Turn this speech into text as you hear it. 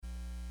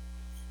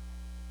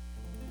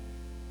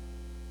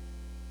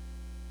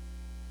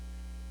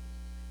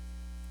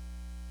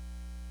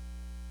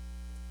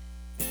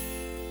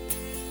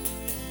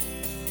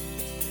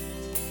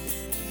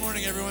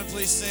morning, everyone.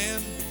 Please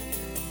stand.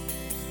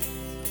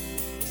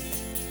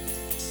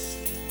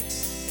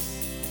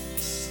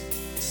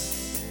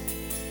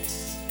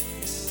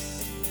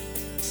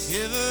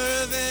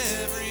 Giver of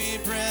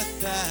every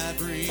breath I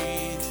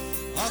breathe,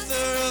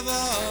 author of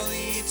all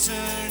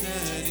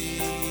eternity,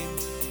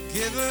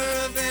 giver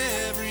of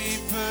every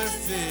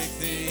perfect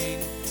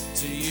thing,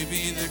 to you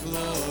be the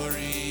glory.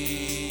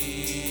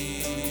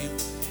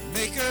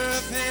 Maker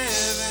of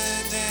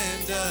heaven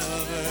and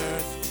of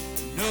earth,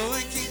 no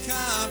one can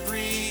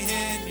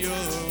comprehend your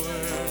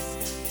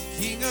worth.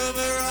 King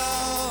over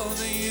all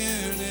the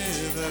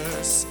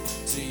universe,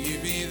 to you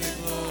be the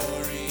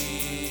glory.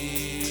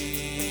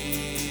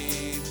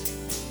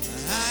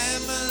 I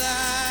am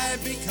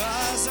alive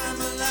because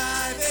I'm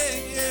alive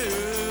in you,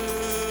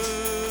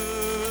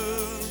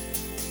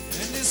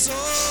 and it's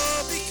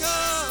all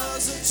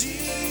because of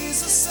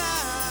Jesus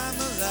I'm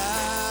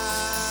alive.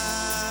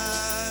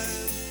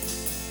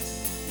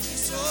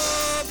 It's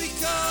all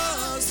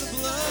because the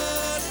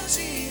blood of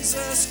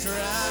Jesus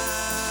Christ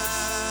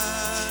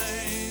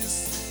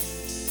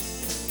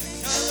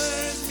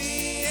colored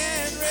me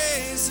and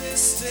raised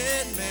this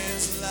dead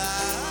man's life.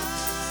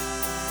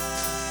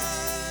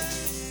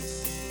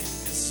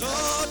 It's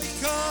all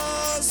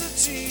because of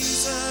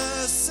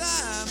Jesus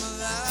I'm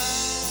alive.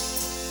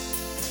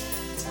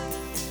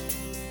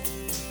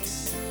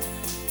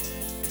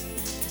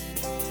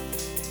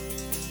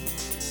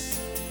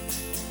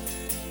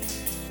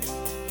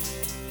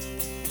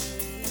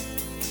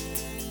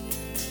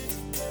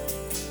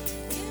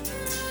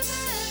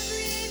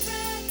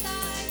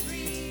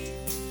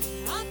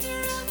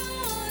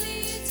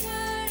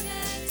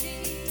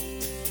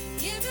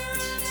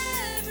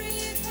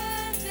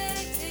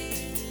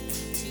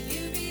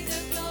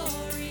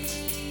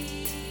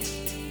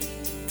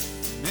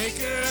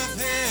 Maker of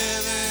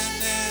heaven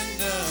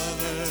and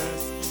of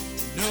earth,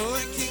 no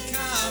one can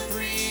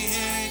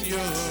comprehend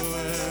your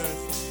worth.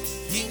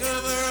 King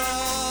over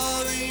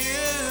all the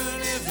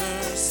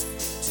universe,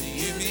 to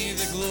you be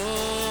the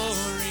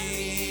glory.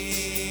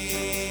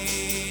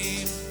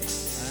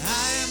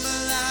 I am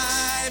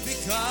alive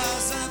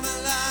because I'm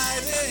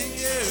alive in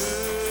you,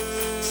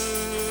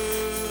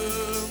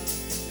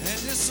 and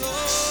it's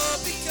all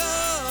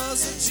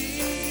because of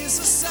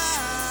Jesus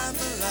I'm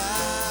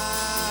alive.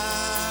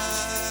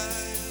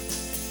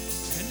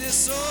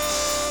 It's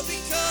all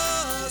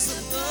because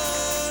the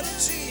blood of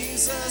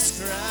Jesus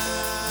Christ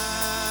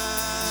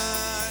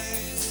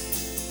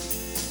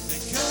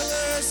that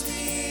covers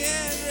me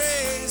and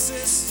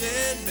raises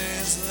dead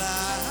man's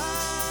life.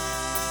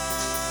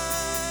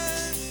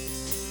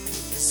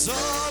 It's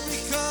all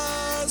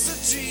because of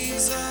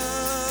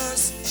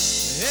Jesus.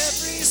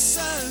 Every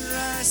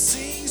sunrise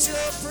sings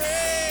your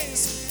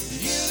praise. The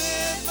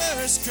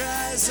universe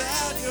cries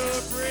out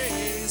your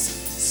praise,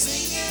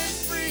 singing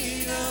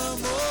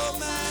freedom all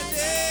my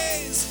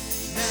days,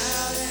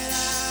 now that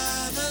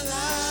I'm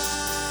alive.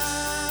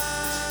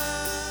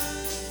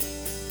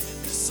 And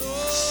it's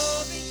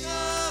all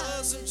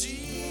because of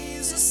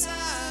Jesus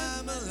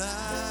I'm alive.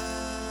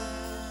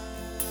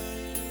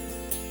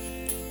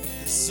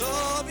 It's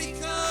all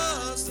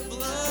because the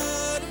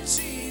blood of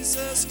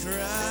Jesus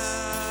Christ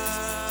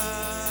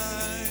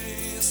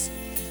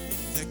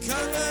that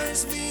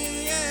covers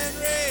me and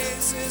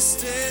raises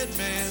dead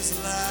man's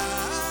life.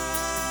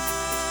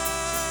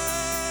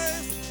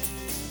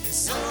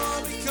 It's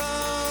all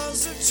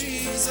because of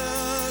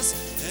Jesus,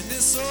 and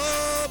it's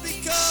all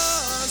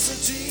because of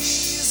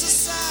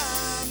Jesus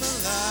I'm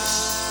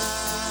alive.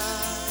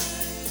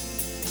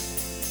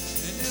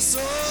 And it's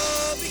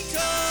all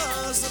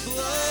because the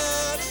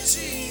blood of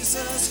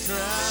Jesus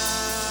Christ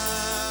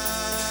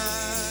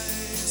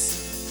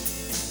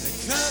that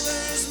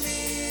covers me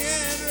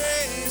and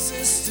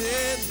raises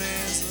dead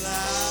man's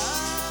life.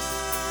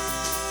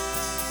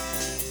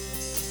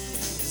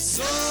 It's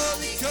all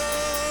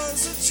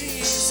because of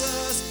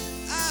Jesus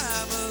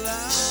I'm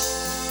alive.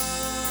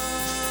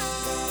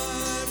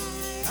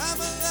 I'm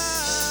alive.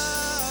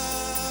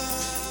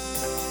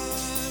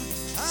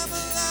 I'm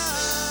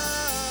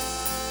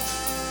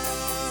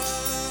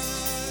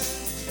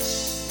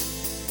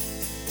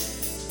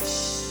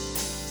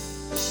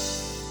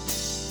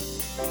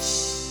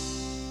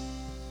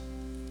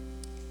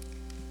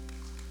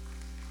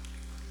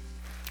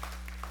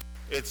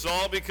It's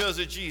all because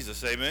of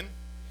Jesus, amen?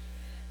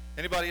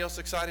 Anybody else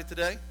excited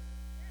today?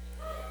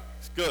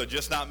 It's good,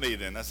 just not me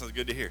then. That sounds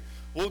good to hear.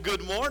 Well,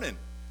 good morning.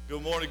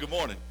 Good morning, good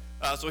morning.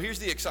 So here's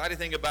the exciting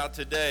thing about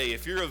today.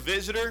 If you're a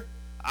visitor,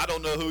 I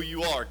don't know who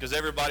you are because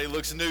everybody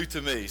looks new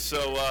to me.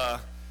 So,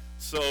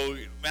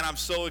 man, I'm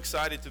so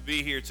excited to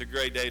be here. It's a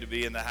great day to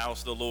be in the house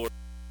of the Lord.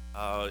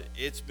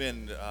 It's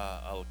been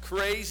a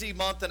crazy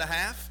month and a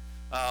half.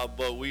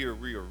 But we are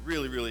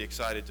really, really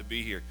excited to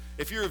be here.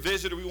 If you're a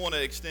visitor, we want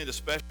to extend a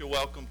special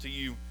welcome to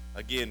you.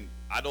 Again,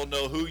 I don't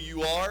know who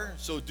you are,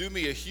 so do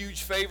me a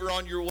huge favor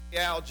on your way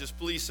out. Just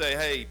please say,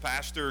 hey,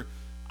 Pastor,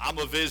 I'm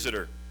a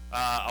visitor.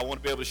 I want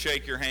to be able to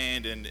shake your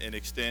hand and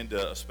extend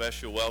a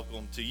special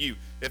welcome to you.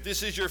 If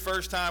this is your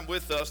first time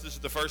with us, this is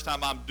the first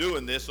time I'm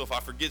doing this, so if I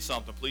forget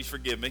something, please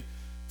forgive me.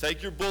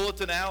 take your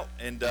bulletin out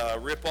and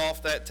rip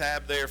off that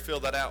tab there. Fill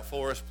that out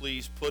for us,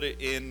 please. Put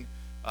it in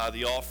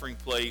the offering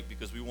plate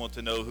because we want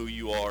to know who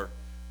you are.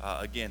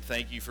 Again,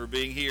 thank you for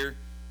being here.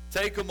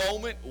 Take a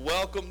moment.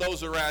 Welcome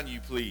those around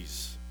you,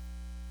 please.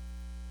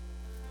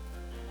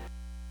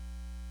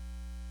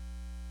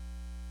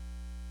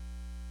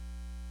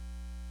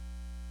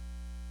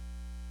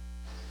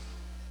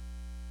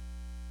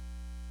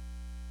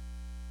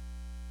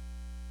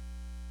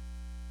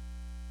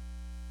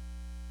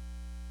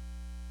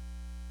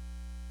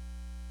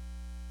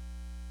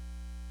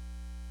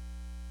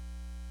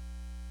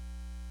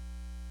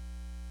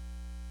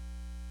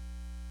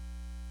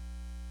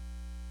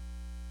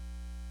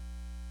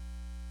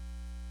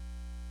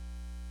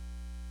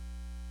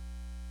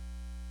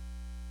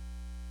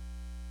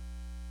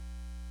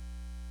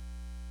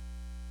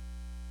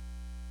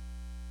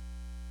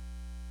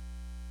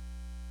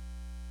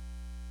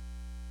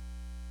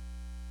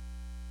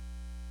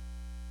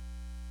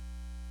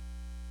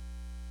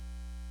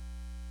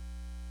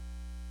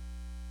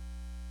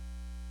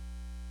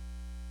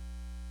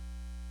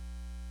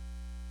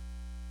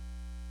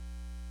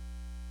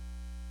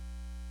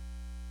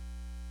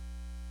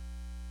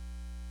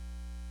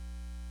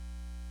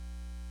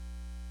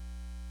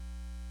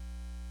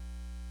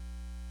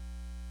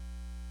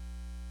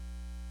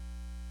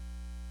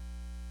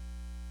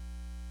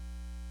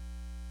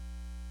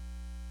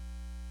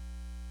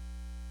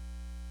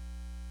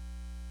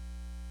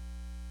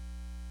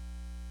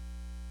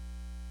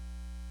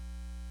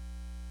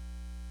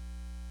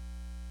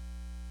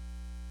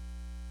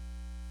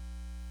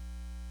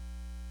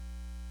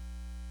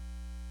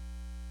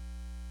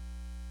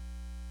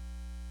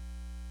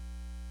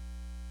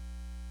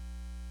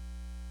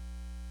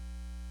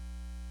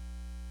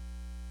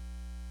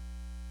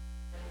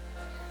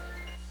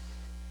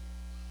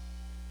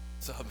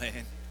 What's up, man?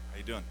 How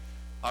you doing?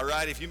 All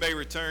right, if you may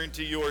return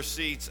to your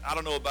seats. I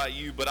don't know about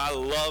you, but I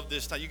love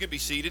this time. You can be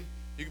seated.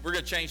 We're going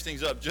to change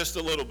things up just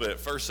a little bit.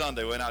 First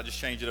Sunday, why not just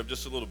change it up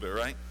just a little bit,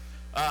 right?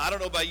 I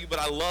don't know about you, but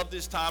I love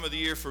this time of the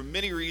year for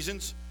many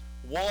reasons.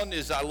 One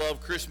is I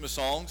love Christmas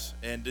songs,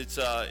 and it's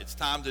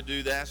time to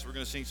do that. So we're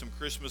going to sing some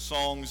Christmas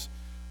songs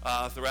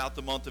throughout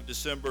the month of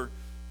December.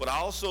 But I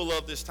also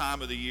love this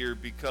time of the year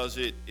because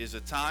it is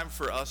a time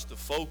for us to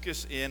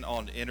focus in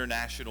on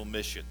international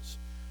missions.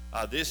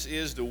 This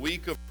is the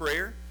week of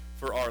prayer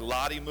for our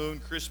Lottie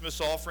Moon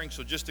Christmas offering.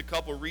 So just a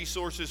couple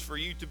resources for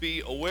you to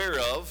be aware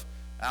of.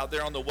 Out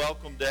there on the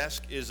welcome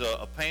desk is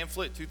a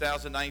pamphlet,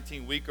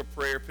 2019 Week of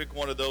Prayer. Pick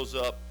one of those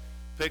up.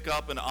 Pick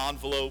up an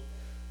envelope.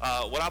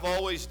 What I've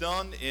always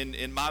done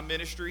in my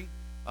ministry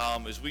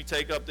as we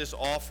take up this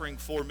offering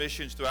for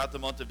missions throughout the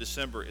month of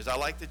December is I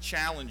like to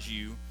challenge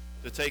you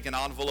to take an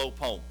envelope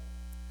home,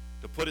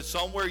 to put it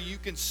somewhere you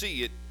can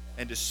see it,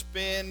 and to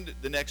spend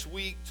the next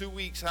week, 2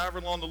 weeks, however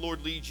long the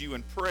Lord leads you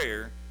in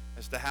prayer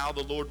as to how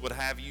the Lord would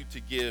have you to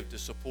give to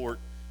support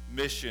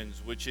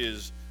missions, which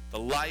is the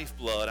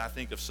lifeblood, I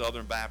think, of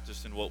Southern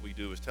Baptist and what we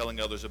do is telling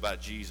others about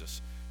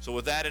Jesus. So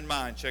with that in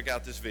mind, check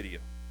out this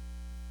video.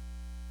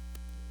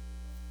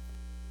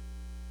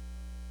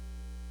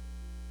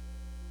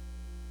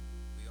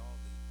 We all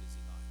lead busy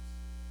lives,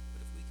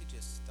 but if we could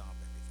just stop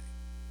everything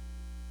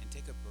and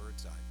take a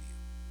bird's eye view,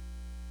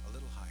 a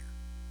little higher,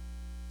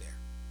 there.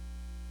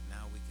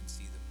 Now we can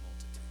see the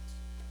multitudes.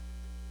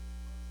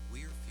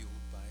 We are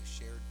fueled by a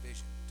shared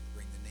vision to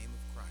bring the name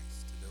of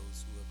Christ to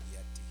those who have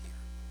yet to hear.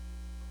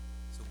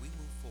 So we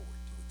move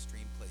forward to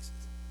extreme places,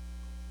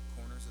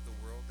 corners of the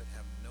world that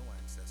have no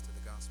access to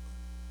the gospel.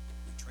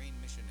 We train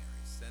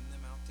missionaries, send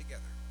them out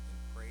together, and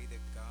pray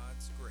that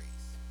God's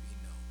grace be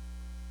known.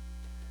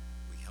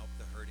 We help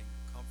the hurting,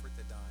 comfort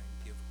the dying,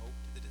 give hope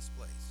to the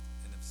displaced,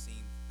 and have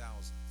seen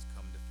thousands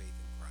come to faith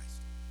in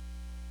Christ.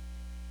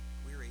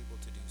 We're able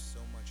to do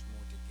so much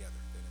more together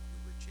than if we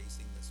were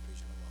chasing this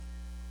vision alone.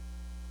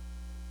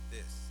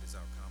 This is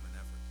our common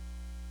effort.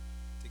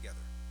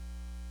 Together.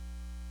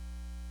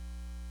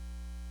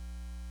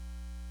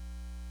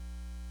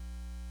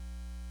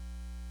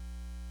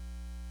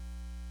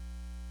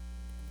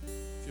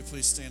 If you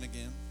please stand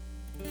again.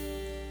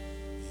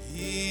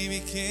 He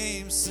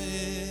became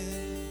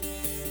sin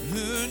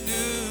who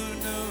knew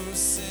no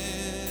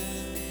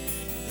sin,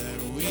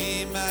 that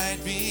we might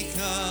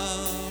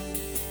become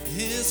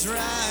his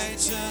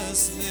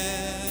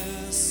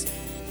righteousness.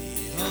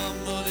 He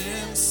humbled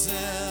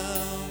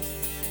himself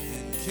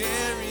and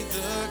carried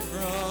the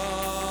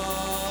cross.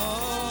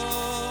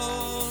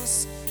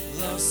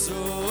 Love so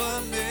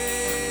amazing,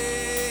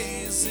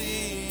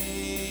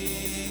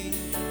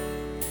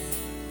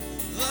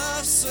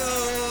 love so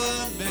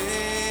amazing.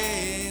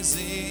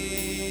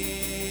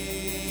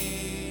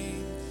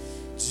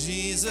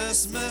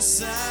 Jesus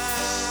Messiah,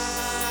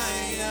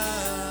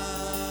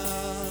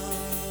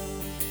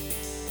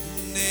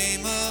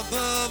 name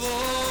above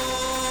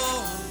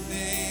all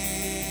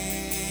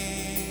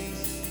names,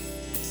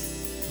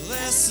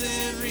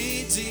 blessed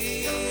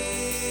Redeemer,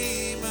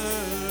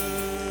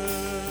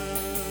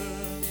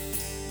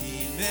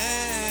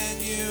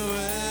 Emmanuel,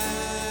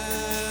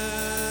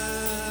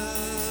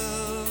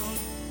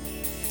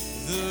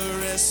 the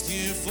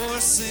for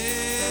sinners,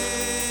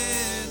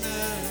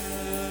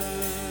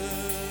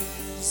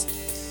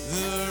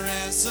 the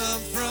ransom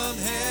from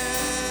heaven.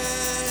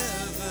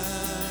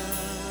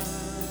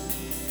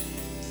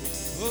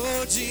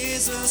 Oh,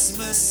 Jesus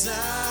Messiah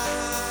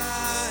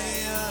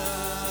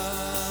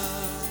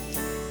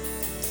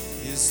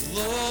is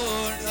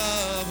Lord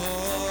of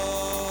all.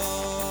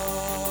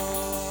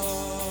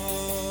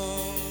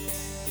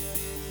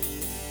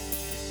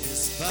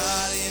 His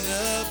body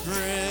the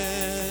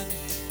bread,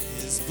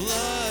 His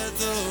blood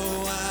the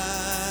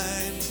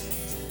wine,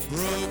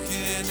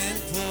 broken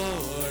and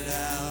poured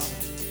out,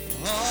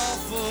 all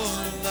for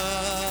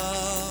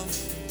love.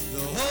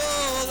 The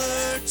whole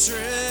earth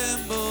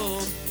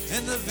trembled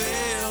and the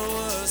veil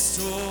was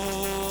torn.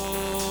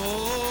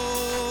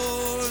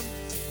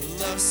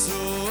 Love so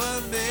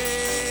amazing,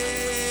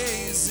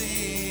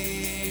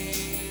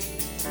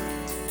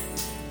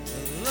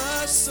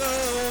 love so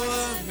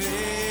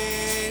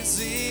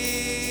amazing,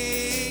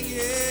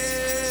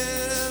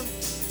 yeah.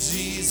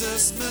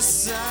 Jesus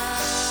Messiah,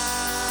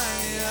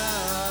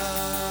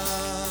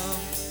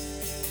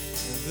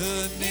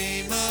 the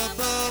name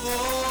above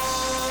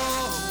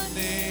all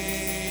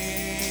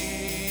names,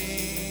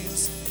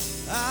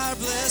 our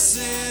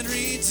blessed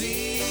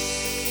Redeemer,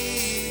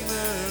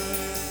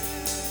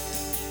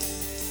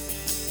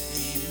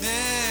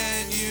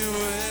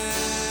 Emmanuel,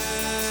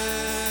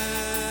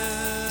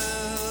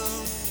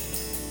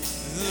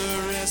 the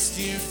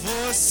rescue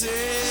for sinners,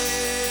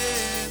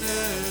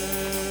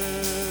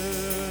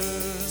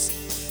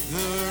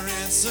 the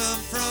ransom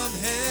from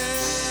heaven.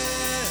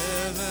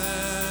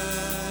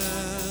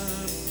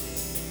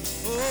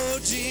 Oh,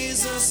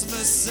 Jesus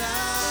Messiah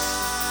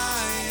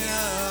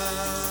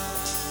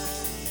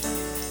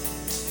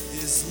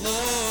is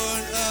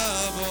Lord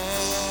of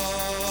all.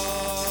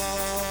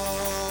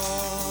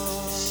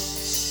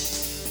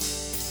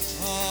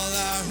 All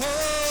our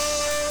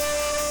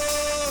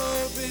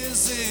hope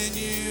is in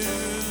you.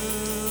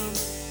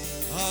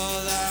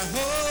 All our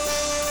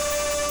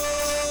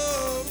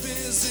hope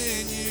is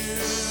in you.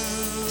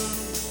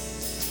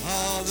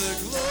 All the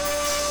glory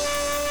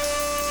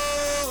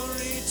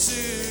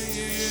to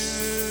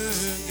you,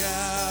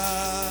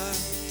 God.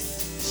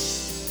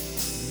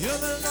 You're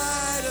the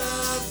light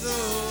of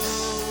the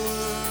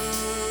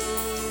world,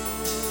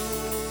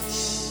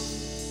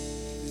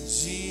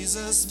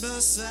 Jesus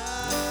Messiah,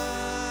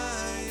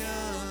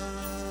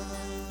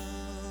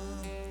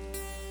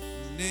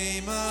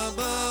 name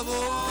above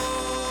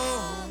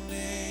all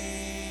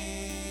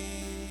names,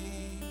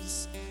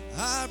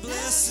 our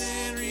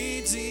blessed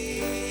Redeemer,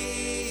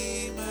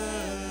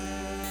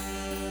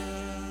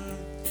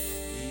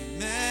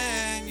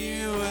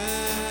 Emmanuel,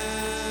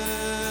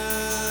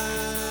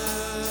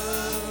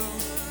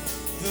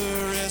 the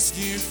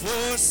rescue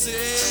for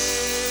sinners,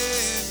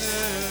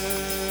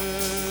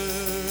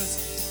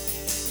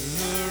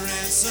 the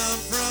ransom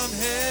from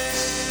heaven.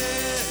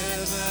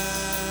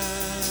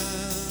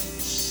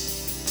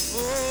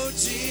 Oh,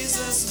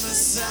 Jesus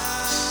Messiah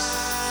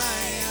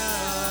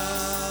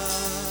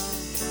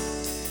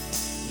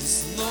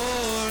is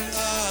Lord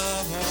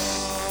of all.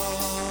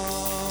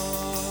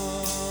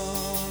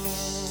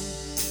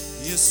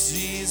 Yes,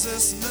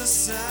 Jesus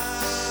Messiah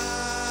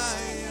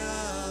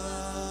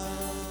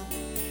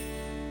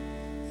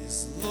is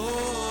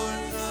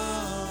Lord of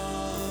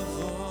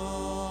all.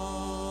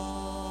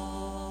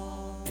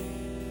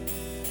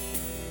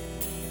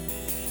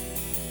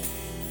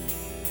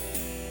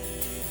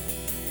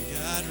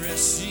 God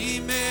rest ye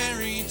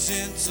merry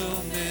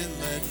gentlemen,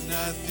 let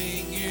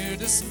nothing you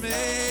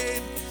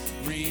dismay.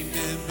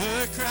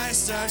 Remember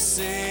Christ our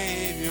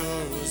Savior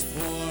was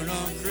born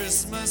on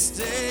Christmas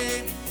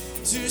Day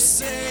to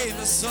save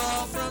us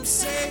all from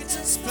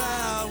Satan's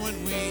power when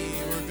we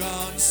were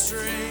gone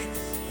astray.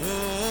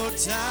 Oh,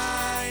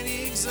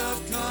 tidings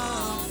of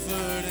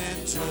comfort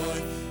and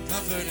joy,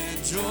 comfort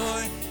and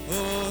joy.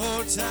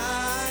 Oh,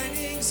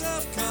 tidings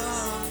of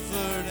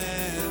comfort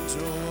and joy.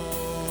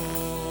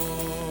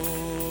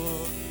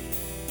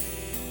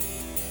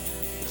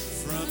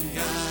 From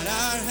God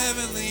our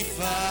Heavenly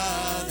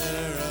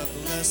Father, a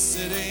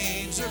blessed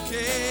angel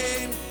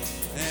came,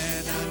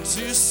 and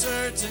unto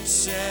certain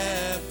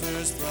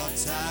shepherds brought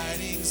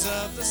tidings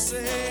of the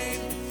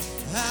same,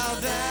 how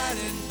that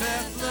in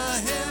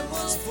Bethlehem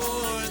was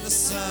born the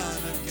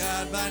Son of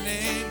God by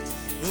name.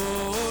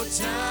 Oh,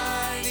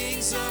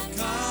 tidings of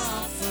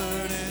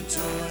comfort and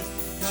joy,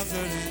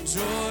 comfort and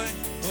joy.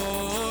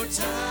 Oh,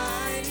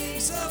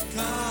 tidings of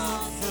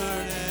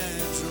comfort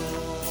and joy.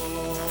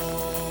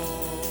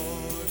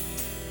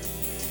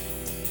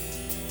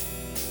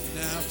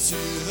 Now to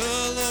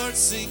the Lord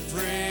sing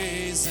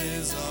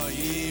praises, all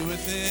ye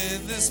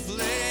within this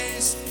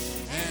place,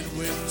 and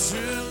with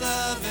true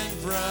love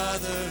and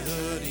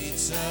brotherhood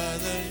each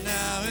other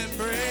now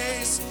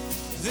embrace.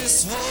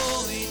 This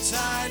holy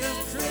tide of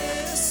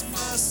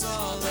Christmas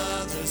all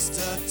others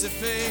tough to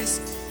face.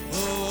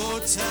 Oh,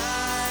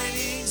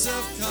 tidings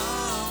of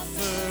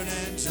comfort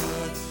and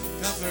joy,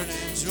 comfort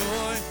and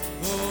joy.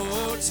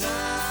 Oh,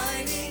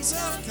 tidings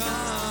of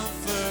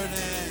comfort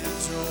and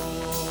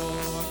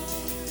joy.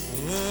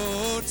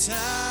 Oh,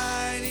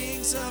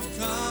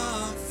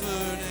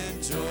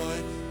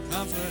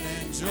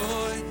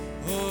 joy,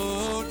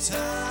 oh,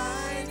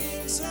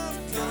 tidings of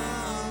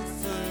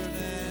comfort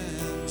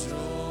and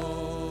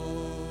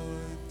joy.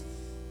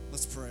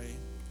 Let's pray.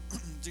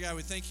 Dear God,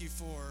 we thank you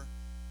for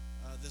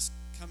this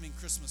coming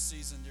Christmas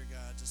season, dear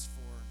God, just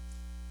for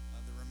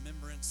the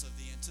remembrance of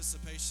the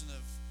anticipation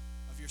of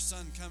your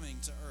Son coming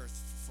to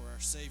earth, for our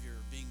Savior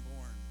being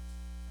born,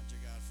 dear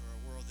God, for a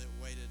world that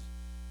waited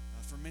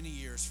for many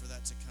years for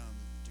that to come.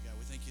 Dear God,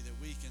 we thank you that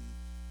we can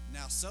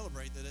now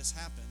celebrate that it's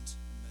happened,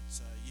 and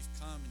that you've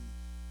come and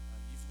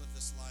you've lived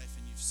this life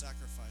and you've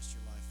sacrificed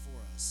your life for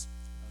us,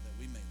 that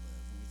we may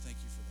live. And we thank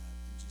you for that.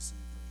 In Jesus'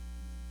 name we pray.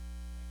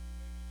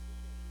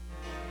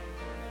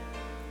 Amen.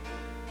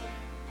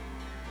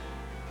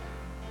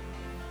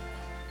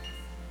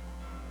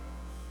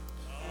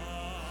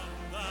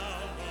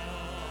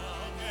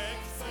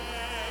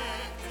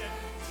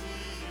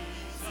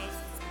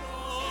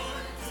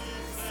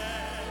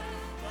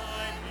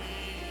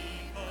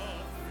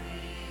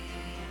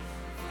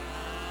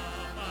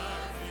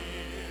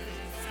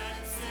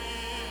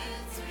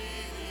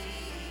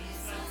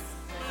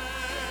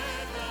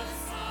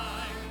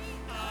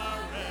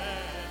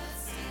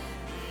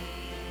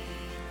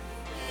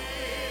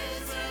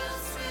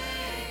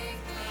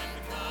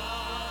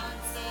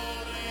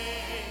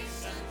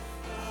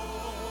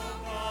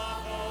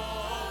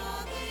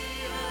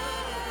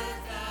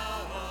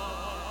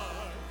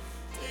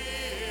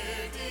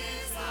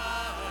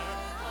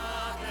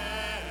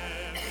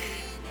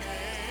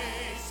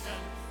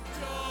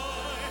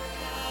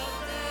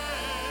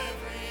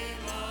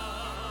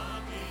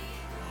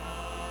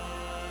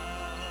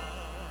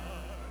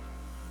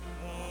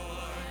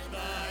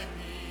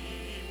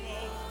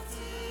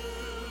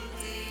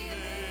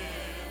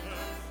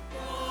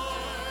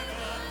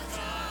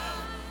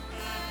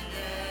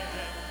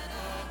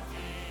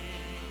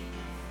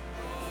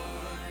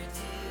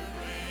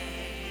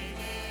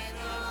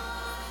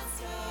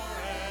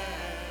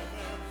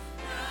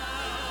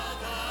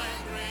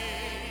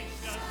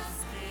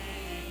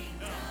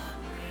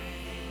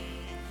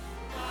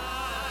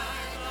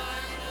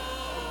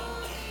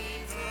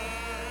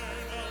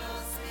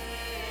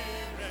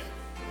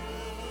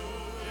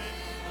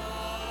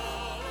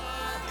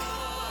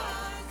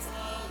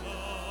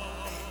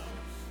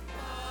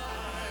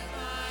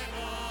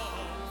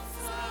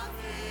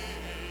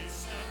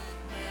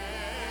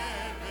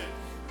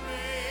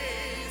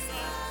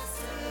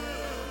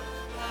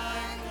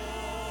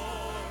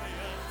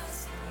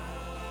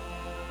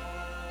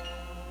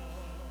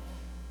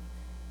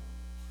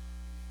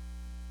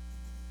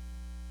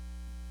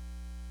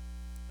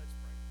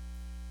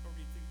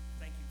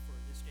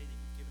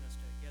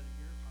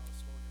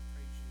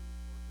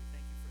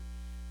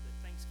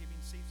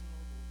 Season,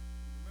 Lord,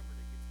 we'll remember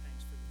to give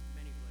thanks for the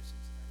many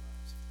blessings in our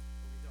lives.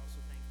 Lord, we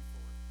also thank you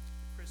for the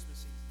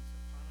Christmas seasons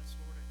upon us,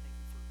 Lord. I thank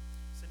you for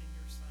sending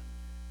your Son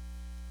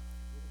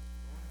to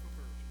born of a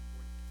virgin,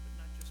 Lord, but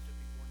not just to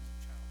be born as a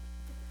child,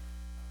 but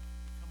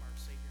become our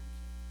Savior and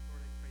King.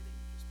 Lord, I pray that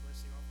you just bless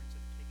the offerings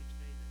that are taken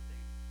today, that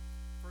they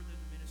further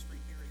the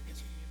ministry here in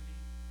this community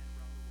and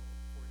around the world.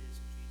 For it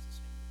is in Jesus'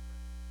 name we pray.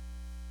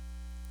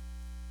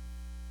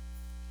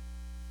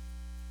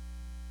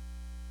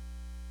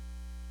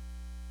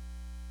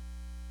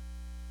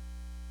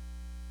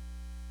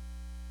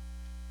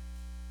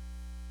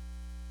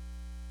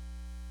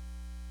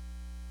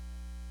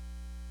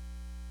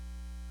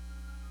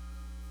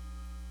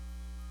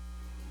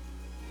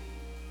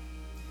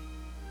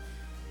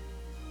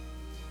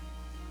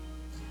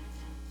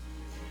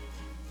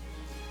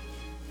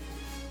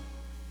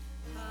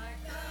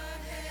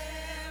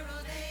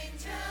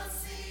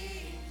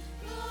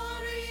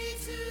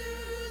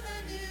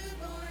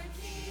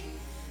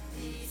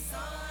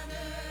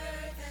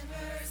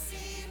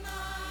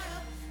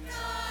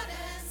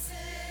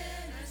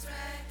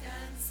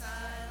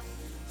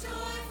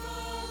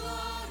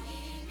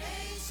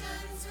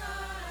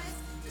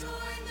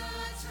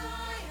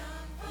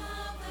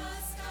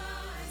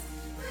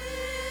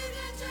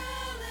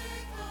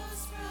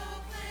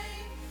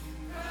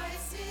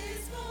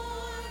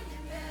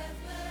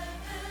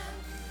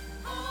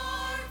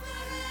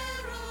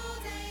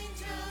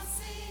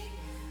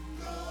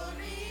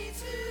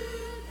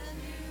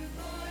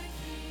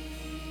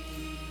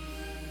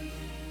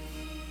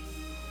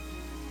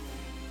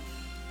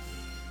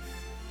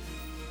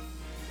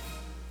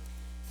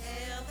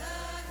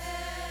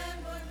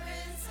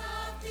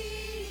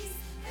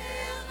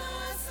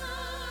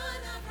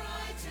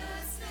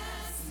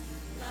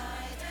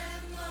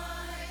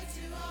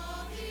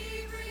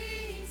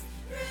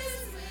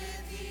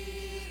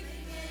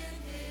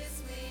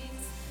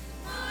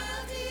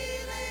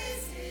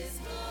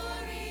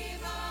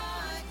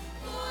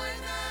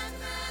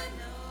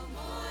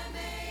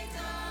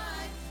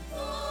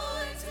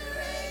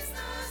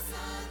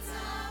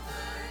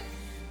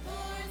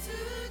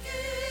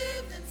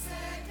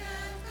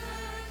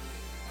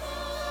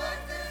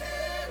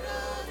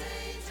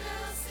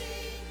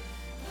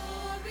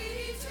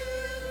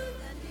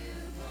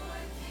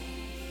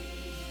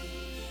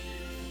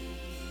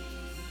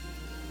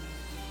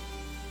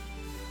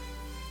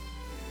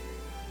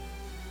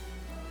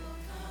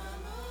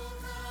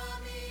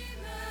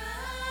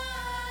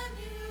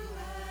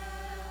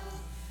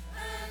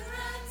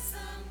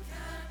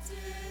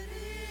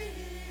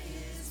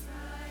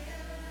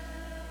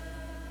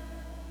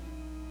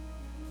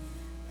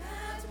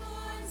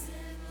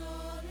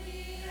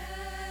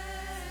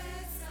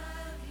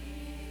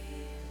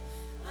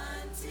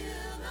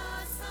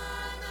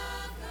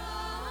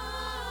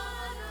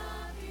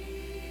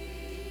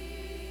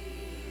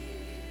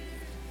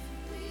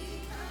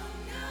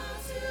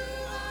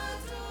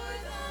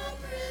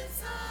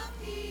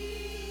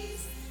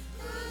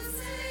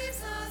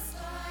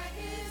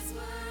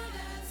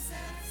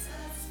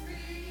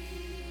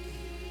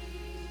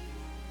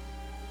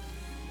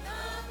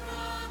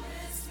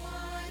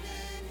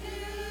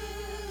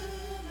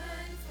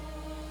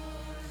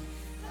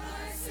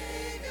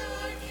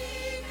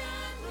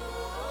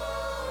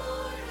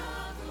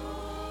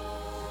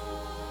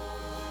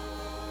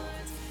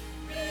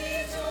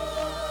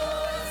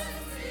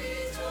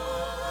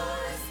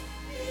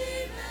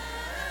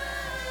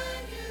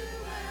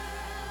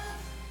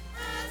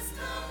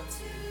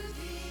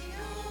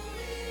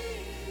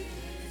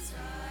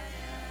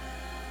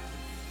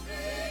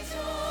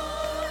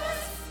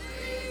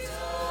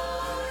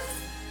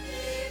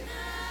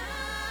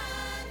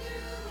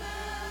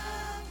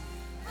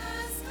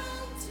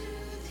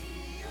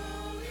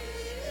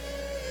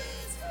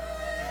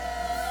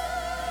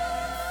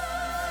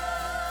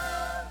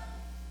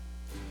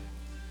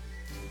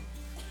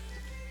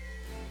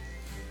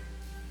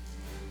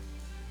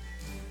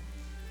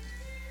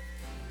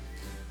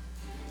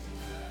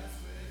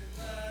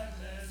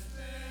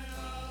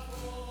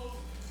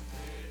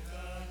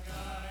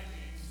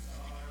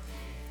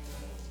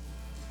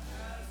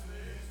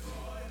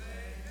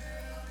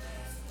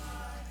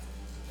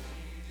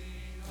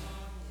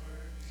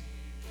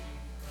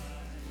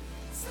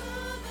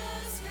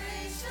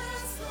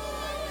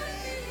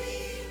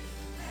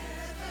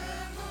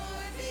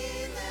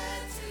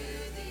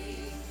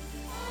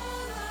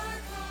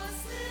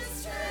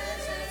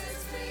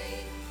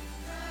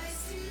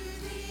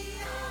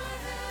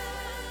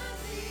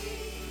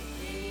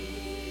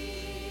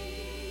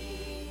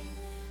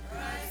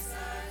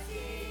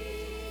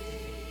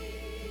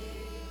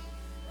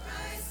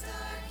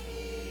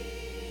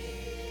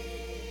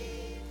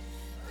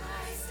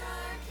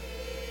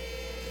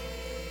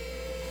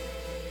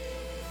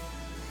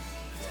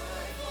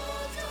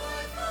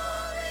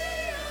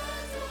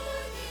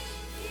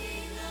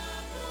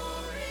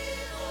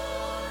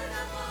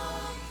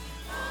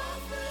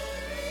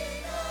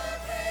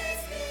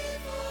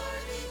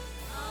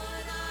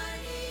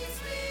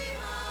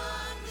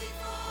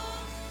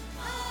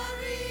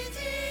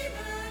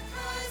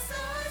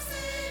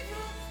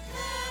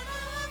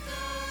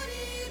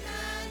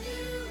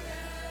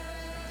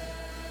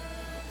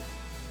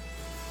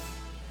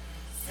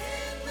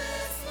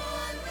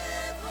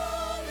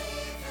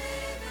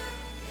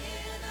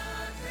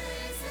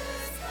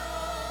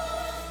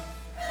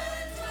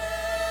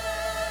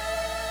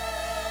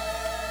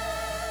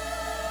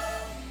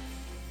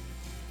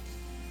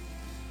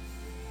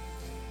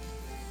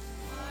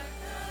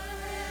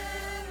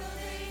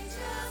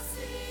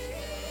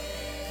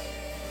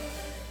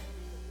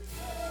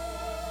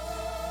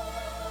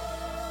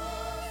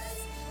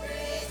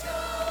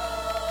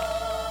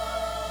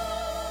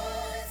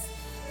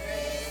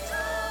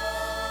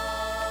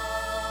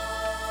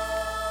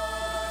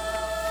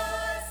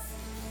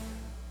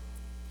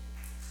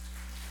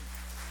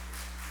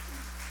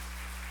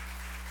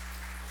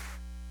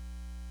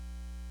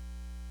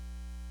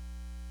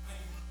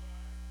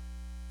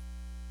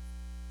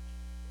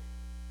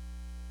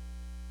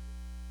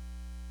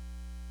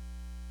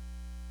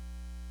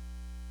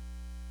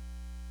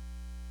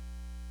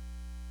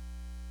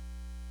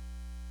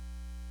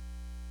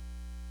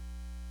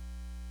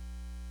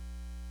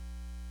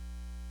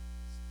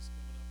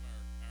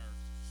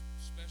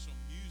 special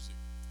music.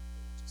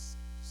 Oh, just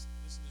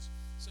listen to this.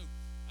 So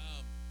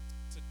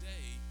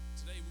today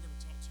we're going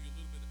to talk to you a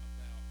little bit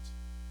about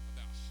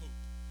hope.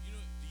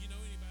 Do you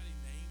know anybody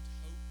named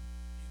Hope?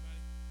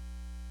 Anybody?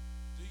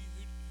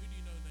 Who do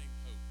you know named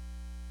Hope?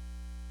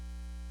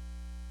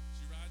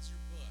 She rides your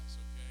bus,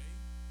 okay?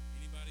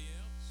 Anybody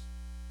else?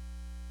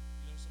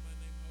 You know somebody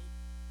named Hope?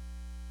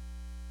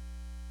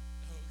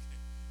 Oh, okay.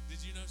 Did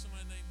you know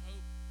somebody named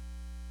Hope?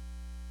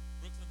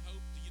 Brooklyn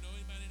Hope? Do you know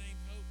anybody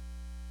named Hope?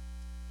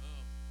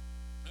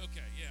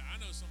 Okay, yeah, I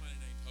know somebody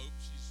named Hope.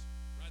 She's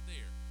right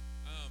there.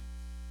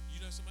 You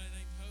know somebody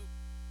named Hope?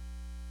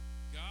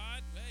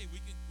 God? Hey, we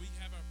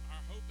have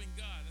our hope in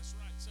God. That's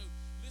right. So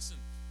listen,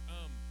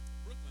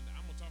 Brooklyn.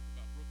 I'm gonna talk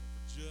about Brooklyn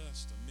for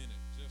just a minute.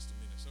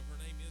 So her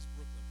name is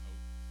Brooklyn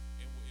Hope,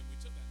 and we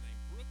took that name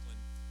Brooklyn.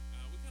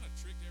 We kind of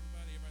tricked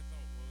everybody. Everybody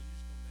thought, well, you're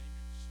just gonna name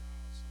your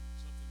child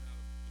something out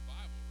of the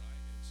Bible,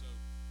 right? And so,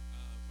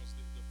 because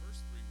the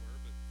first three were,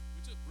 but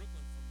we took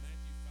Brooklyn from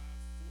Matthew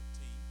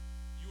 5:14.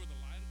 You are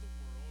the light of the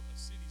world. A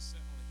city set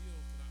on a hill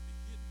cannot be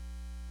hidden.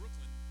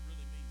 Brooklyn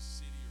really means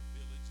city or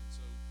village, and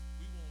so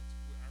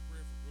our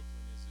prayer for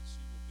Brooklyn is that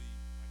she will be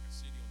like a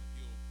city on a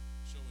hill,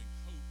 showing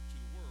hope to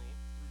the world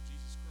through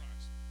Jesus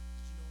Christ.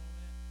 Did you know all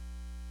that?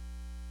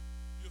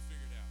 You'll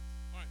figure it out.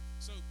 All right.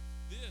 So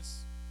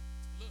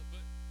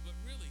but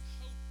really,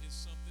 hope is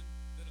something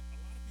that a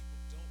lot of people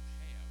don't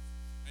have.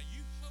 Now,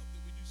 you hope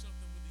that we do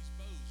something with these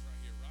bows right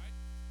here, right?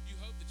 You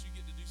hope that you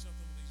get to do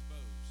something with these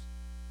bows.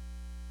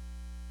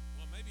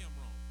 Well, maybe I'm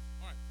wrong.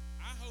 All right.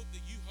 I hope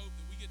that you hope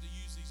that we get to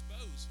use these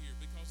bows here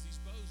because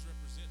these bows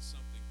represent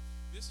something.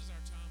 This is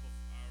our time of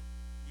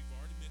we've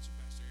already mentioned,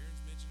 Pastor Aaron's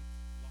mentioned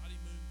Lottie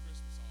Moon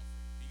Christmas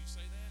offering. Can you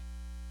say that?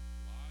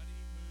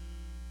 Lottie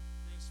Moon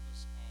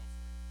Christmas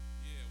offering.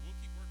 Yeah, we'll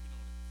keep working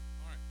on it.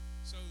 All right.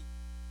 So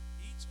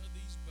each of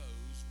these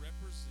bows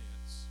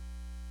represents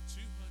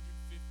 $250.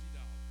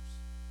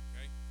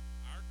 Okay?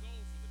 Our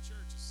goal for the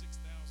church is $6,000.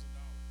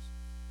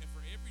 And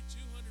for every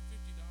 $250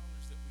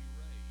 that we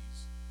raise,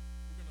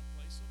 we're going to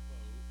place a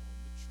bow on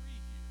the tree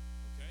here.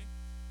 Okay?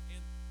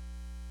 And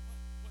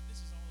what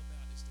this is all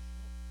about is to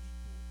help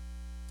people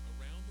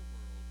around the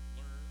world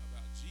learn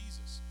about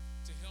Jesus,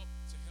 to help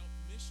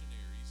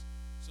missionaries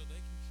so they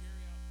can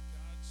carry out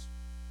God's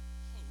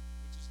hope,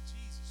 which is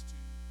Jesus, to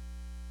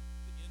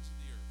the ends of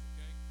the earth.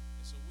 Okay?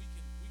 And so we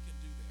can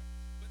do that.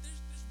 But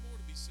there's more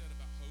to be said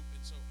about hope,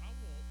 and so I'm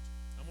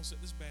gonna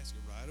set this basket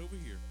right over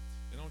here,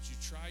 and I want you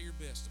to try your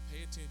best to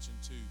pay attention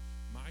to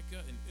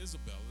Micah and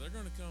Isabella. They're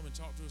going to come and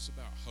talk to us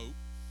about hope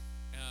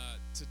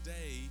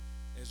today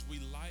as we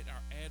light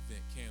our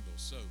Advent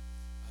candles. So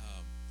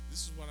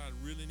this is what I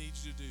really need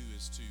you to do,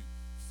 is to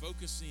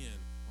focus in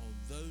on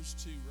those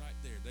two right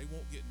there. They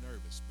won't get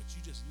nervous, but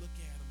you just look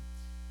at them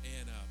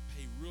and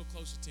pay real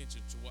close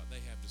attention to what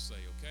they have to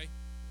say, okay?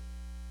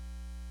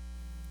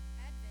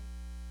 Advent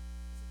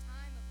is a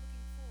time of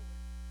looking forward.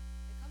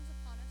 It comes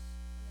upon us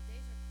when the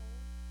days are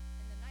cold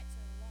and the nights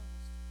are the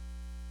longest.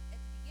 At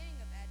the beginning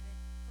of Advent,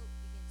 hope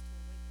begins to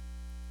awaken.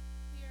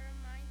 We are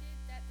reminded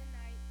that the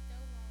night,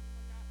 though long,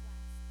 will not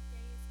last.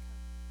 Day is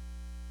coming.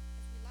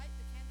 As we light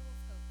the candle of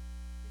hope,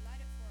 we light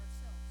it for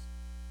ourselves.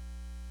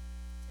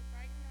 To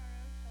brighten our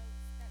own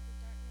hopes that the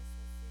darkness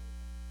will soon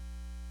end.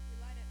 We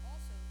light it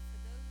also for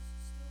those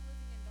still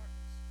living in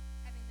darkness,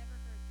 having never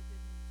heard the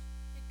good news.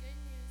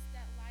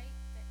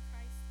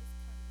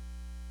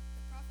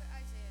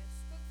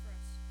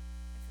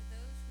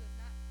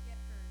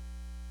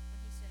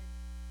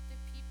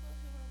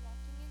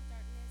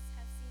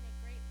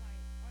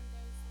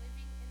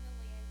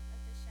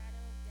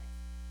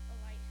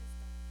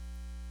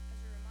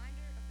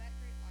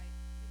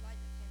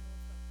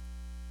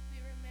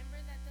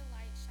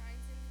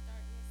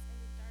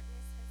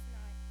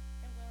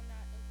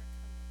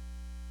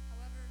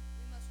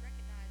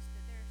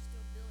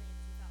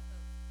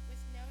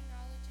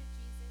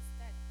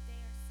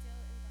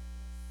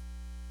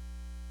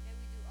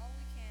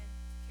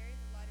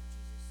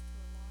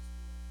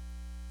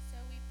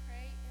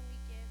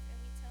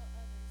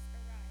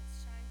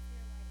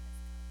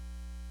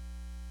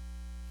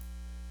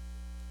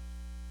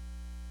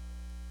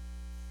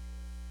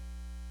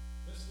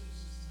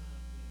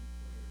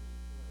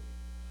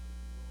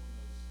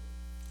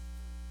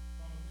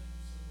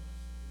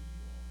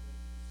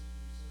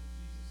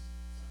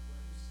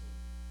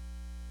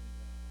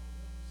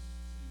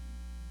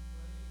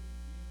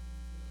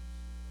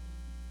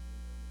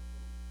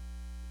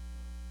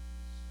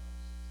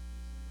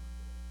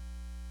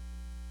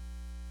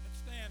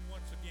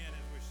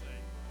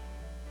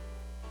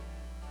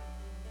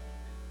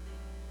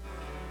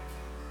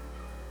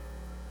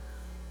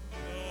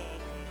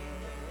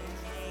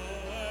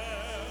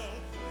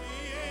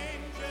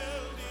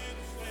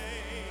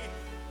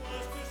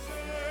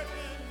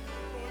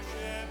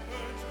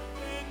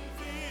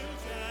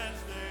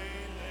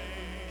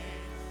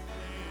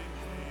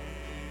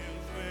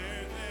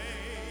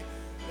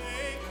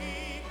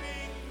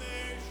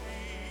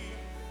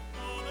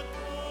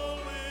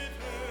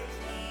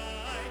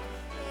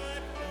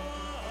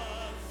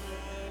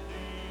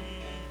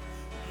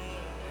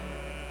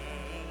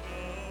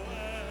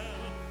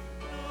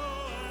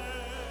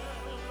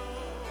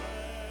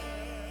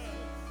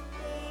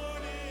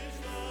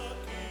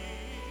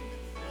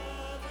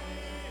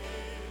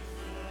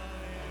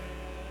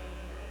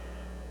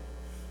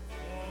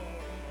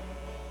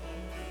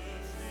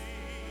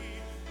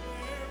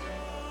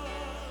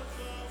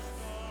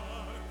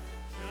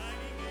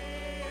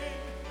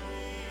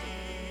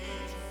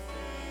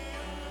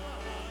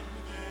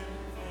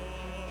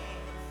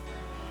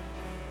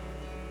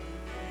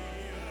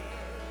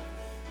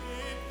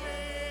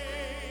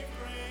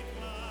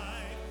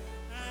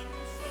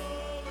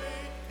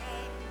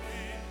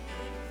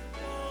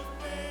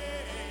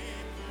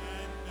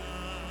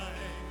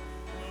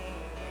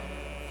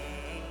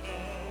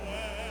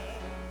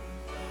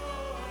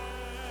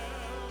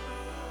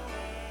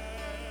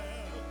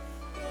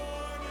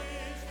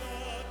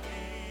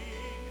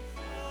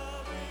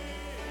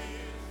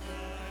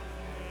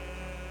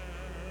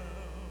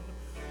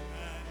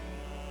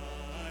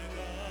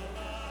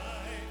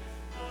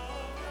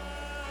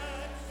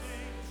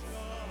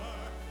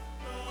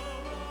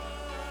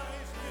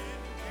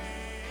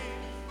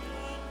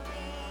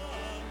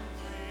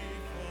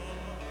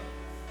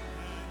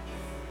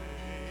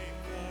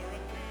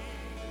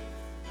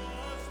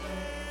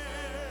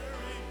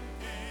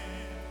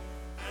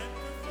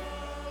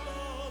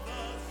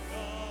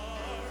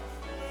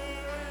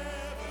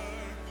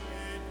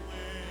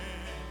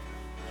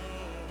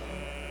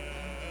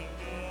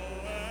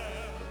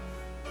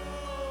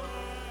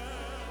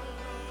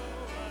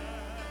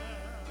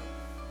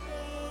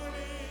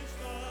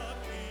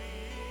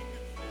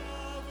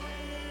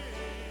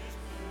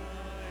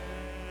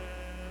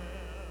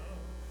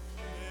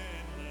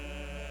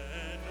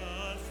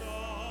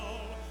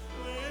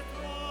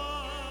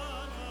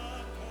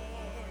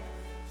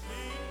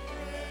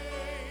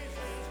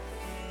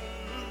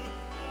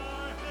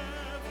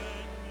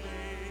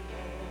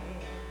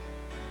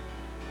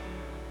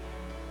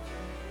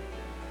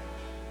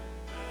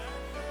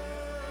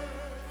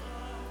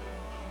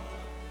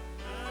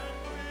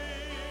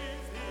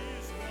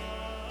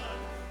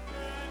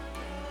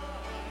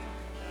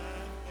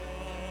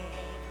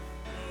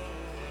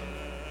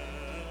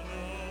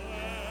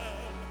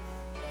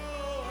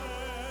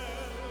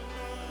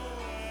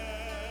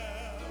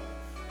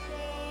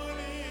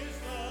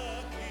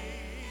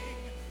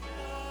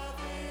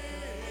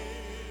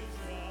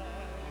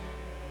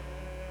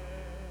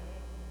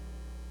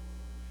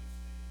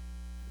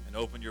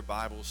 and open your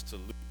Bibles to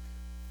Luke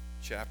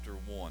chapter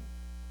 1.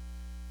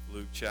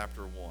 Luke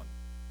chapter 1.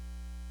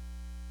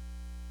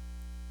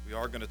 We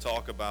are going to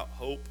talk about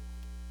hope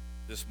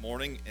this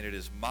morning, and it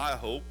is my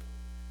hope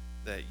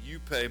that you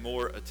pay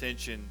more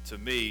attention to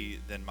me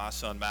than my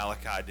son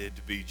Malachi did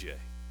to BJ.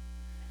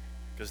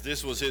 Because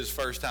this was his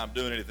first time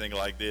doing anything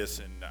like this,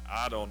 and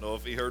I don't know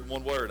if he heard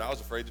one word. I was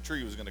afraid the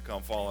tree was going to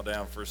come falling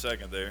down for a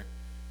second there.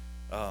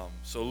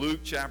 So Luke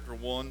chapter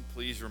 1,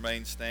 please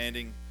remain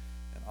standing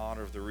in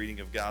honor of the reading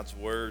of God's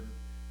word.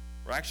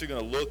 We're actually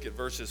going to look at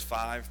verses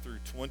 5 through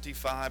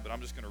 25, but I'm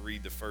just going to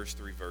read the first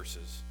 3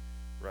 verses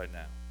right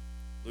now.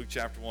 Luke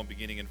chapter 1,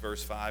 beginning in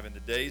verse 5. In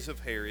the days of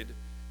Herod,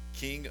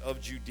 king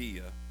of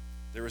Judea,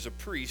 there was a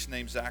priest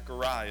named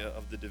Zachariah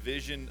of the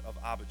division of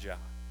Abijah.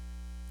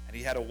 And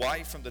he had a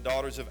wife from the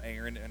daughters of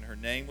Aaron, and her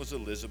name was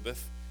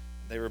Elizabeth.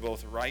 And they were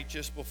both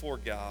righteous before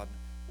God,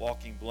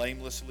 walking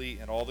blamelessly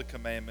in all the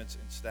commandments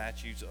and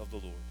statutes of the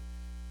Lord.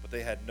 But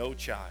they had no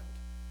child,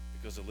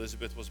 because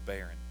Elizabeth was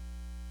barren,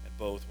 and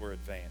both were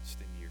advanced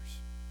in years.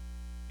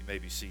 You may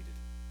be seated.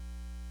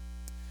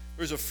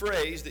 There's a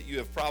phrase that you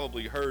have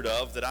probably heard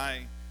of that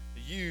I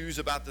use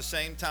about the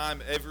same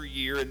time every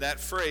year, and that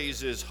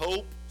phrase is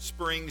hope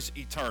springs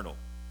eternal.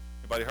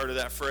 Anybody heard of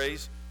that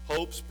phrase?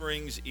 Hope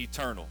springs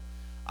eternal.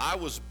 I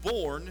was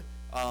born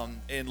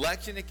in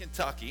Lexington,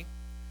 Kentucky,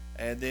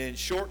 and then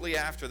shortly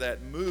after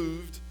that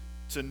moved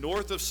to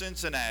north of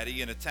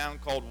Cincinnati in a town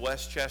called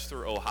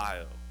Westchester,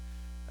 Ohio.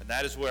 And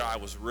that is where I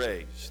was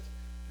raised.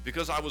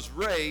 Because I was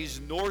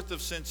raised north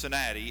of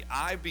Cincinnati,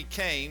 I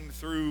became,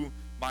 through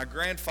my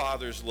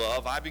grandfather's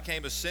love, I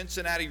became a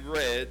Cincinnati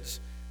Reds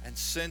and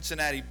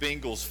Cincinnati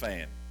Bengals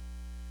fan.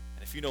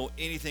 And if you know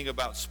anything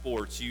about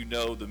sports, you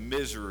know the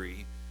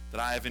misery that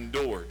I have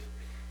endured.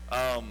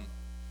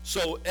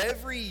 So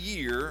every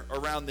year,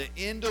 around the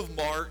end of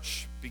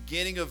March,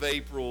 beginning of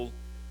April,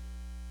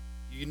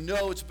 you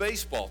know it's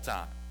baseball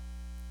time.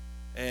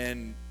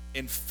 And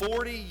in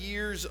 40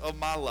 years of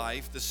my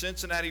life, the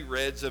Cincinnati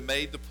Reds have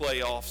made the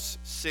playoffs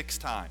 6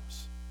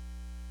 times.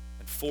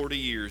 In 40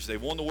 years. They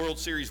won the World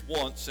Series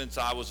once since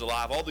I was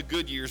alive. All the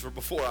good years were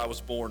before I was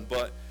born.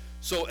 But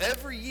so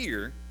every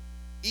year,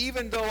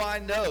 even though I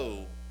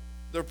know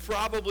they're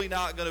probably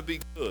not going to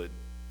be good,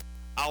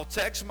 I'll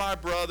text my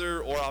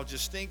brother or I'll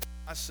just think to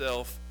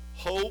myself,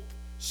 hope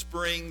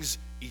springs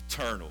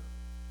eternal.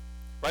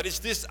 Right? It's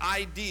this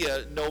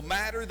idea, no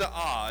matter the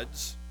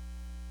odds,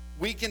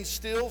 we can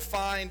still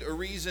find a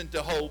reason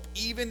to hope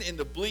even in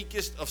the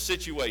bleakest of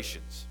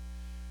situations.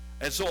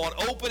 And so on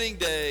opening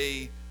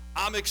day,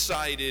 I'm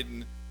excited,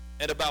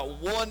 and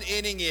about 1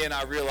 inning in,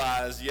 I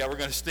realized, yeah, we're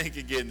going to stink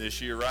again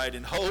this year, right?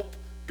 And hope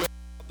goes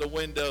out the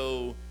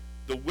window.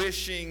 The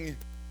wishing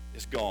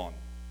is gone.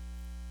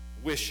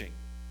 Wishing.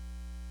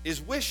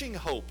 Is wishing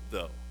hope,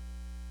 though?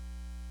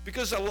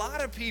 Because a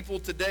lot of people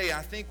today,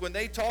 I think, when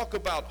they talk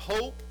about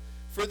hope,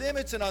 for them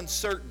it's an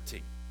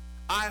uncertainty.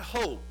 I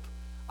hope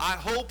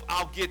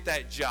I'll get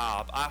that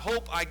job. I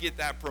hope I get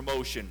that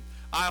promotion.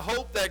 I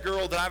hope that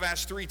girl that I've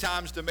asked 3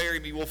 times to marry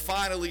me will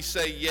finally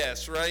say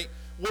yes, right?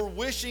 We're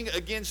wishing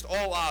against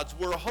all odds.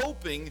 We're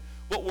hoping,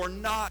 but we're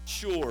not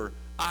sure.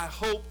 I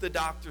hope the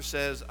doctor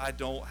says I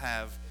don't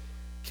have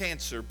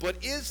cancer.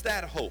 But is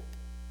that hope?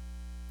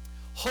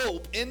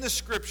 Hope in the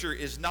Scripture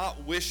is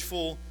not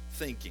wishful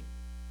thinking.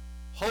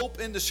 Hope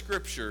in the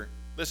Scripture,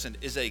 listen,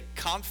 is a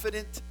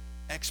confident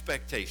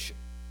expectation.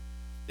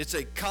 It's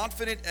a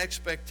confident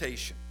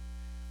expectation.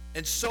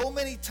 And so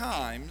many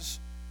times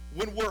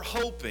when we're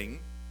hoping,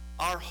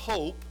 our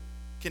hope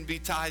can be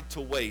tied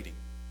to waiting.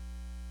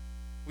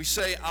 We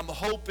say, I'm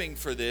hoping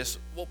for this.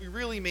 What we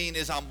really mean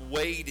is I'm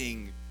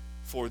waiting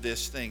for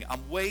this thing.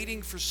 I'm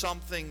waiting for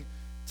something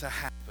to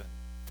happen.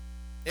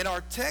 In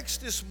our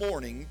text this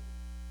morning,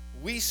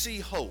 we see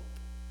hope.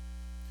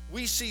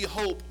 We see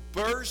hope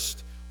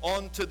burst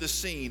onto the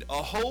scene,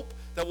 a hope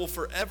that will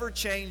forever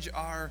change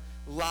our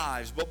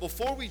lives. But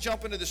before we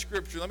jump into the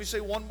Scripture, let me say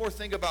one more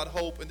thing about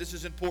hope, and this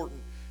is important.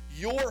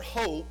 Your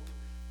hope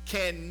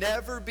can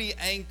never be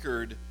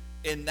anchored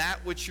in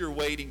that which you're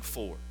waiting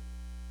for,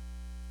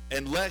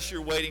 unless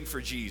you're waiting for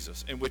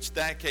Jesus, in which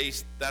that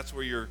case, that's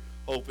where your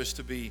hope is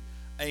to be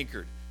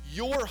anchored.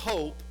 Your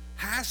hope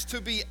has to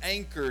be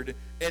anchored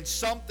in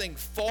something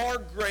far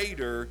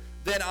greater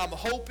than I'm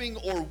hoping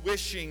or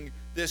wishing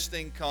this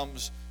thing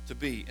comes to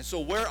be. And so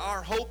where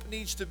our hope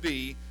needs to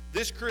be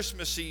this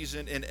Christmas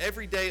season and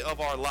every day of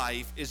our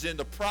life is in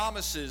the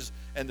promises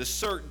and the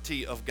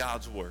certainty of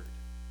God's Word.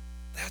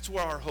 That's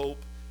where our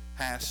hope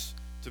has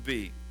to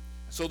be.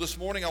 So this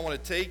morning I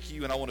want to take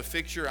you and I want to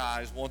fix your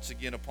eyes once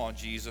again upon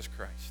Jesus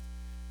Christ.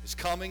 His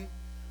coming,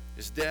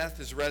 His death,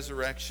 His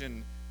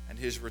resurrection, and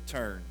His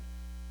return.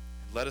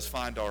 And let us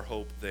find our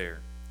hope there.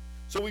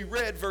 So we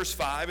read verse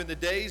 5, in the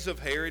days of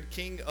Herod,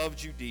 king of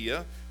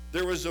Judea,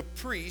 there was a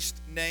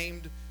priest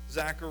named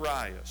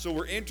Zachariah. So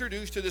we're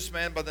introduced to this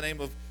man by the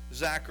name of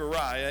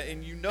Zachariah,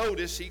 and you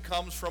notice he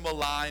comes from a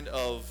line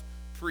of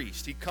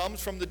priests. He comes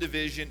from the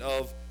division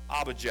of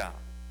Abijah.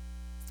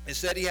 It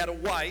said he had a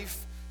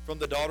wife from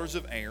the daughters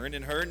of Aaron,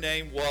 and her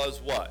name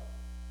was what?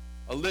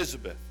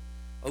 Elizabeth.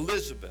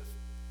 Elizabeth.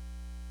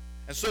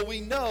 And so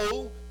we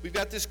know we've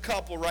got this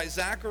couple, right?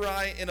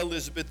 Zachariah and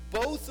Elizabeth,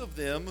 both of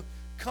them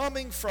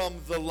coming from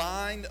the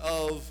line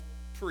of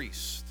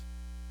priest.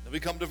 Then we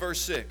come to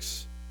verse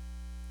 6.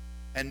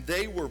 And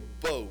they were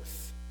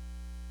both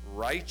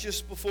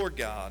righteous before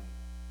God,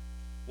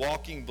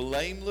 walking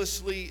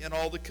blamelessly in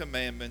all the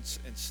commandments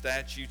and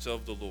statutes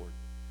of the Lord.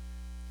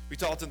 We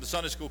talked in the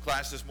Sunday school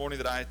class this morning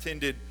that I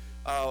attended,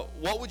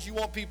 what would you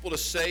want people to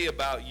say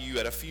about you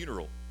at a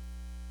funeral?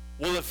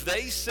 Well, if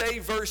they say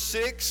verse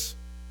 6,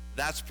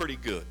 that's pretty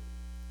good.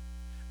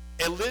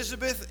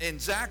 Elizabeth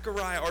and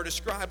Zachariah are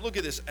described, look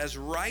at this, as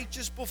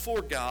righteous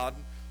before God,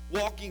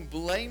 walking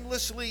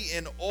blamelessly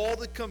in all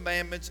the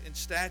commandments and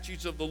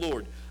statutes of the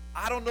Lord.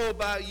 I don't know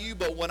about you,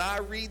 but when I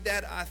read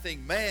that, I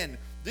think, man,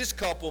 this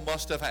couple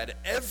must have had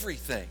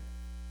everything.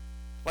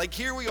 Like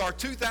here we are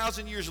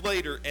 2,000 years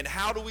later, and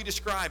how do we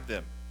describe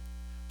them?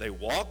 They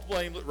walked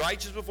blameless,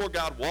 righteous before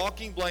God,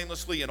 walking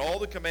blamelessly in all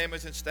the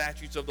commandments and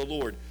statutes of the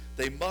Lord.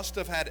 They must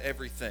have had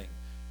everything.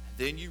 And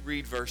then you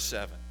read verse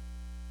 7.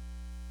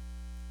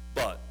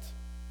 But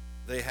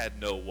they had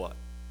no what?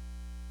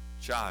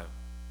 Child.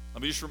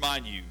 Let me just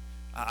remind you,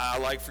 I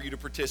like for you to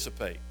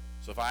participate.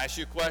 So if I ask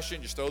you a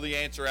question, just throw the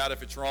answer out.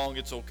 If it's wrong,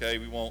 it's okay.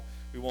 We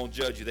won't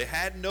judge you. They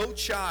had no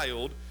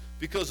child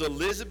because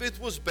Elizabeth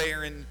was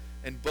barren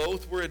and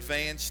both were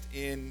advanced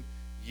in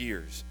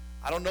years.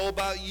 I don't know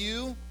about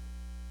you,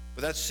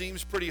 but that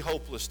seems pretty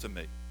hopeless to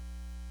me.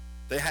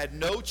 They had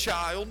no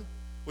child,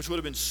 which would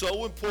have been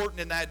so important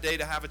in that day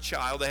to have a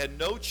child. They had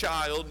no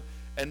child,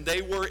 and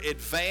they were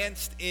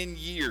advanced in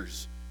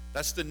years.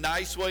 That's the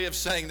nice way of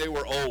saying they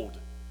were old.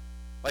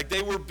 Like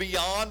they were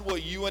beyond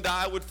what you and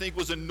I would think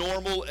was a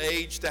normal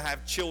age to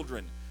have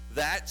children.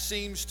 That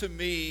seems to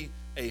me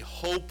a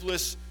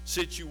hopeless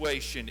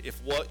situation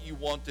if what you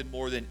wanted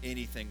more than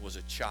anything was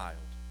a child.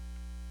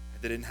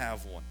 They didn't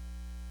have one.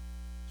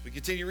 So we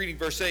continue reading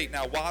verse 8.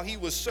 Now while he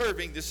was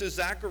serving, this is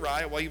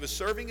Zechariah, while he was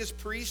serving as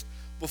priest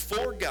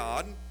before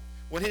God,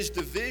 when his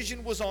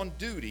division was on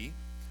duty,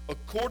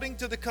 according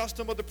to the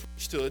custom of the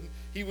priesthood,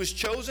 he was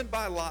chosen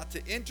by lot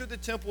to enter the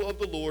temple of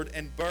the Lord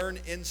and burn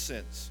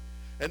incense.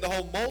 And the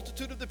whole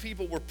multitude of the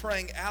people were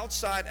praying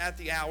outside at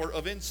the hour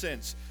of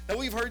incense. Now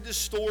we've heard this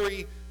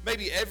story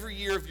maybe every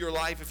year of your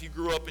life if you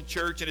grew up in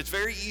church, and it's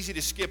very easy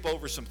to skip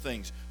over some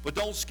things. But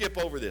don't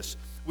skip over this.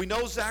 We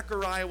know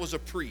Zechariah was a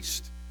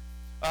priest.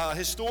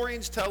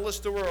 Historians tell us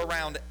there were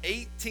around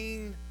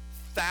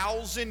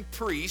 18,000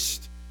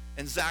 priests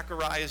in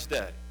Zechariah's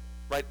day.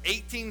 Right?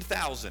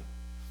 18,000.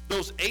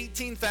 Those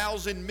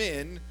 18,000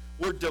 men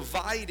were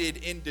divided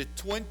into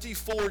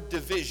 24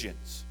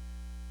 divisions.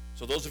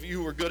 So those of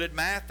you who are good at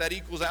math, that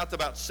equals out to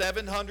about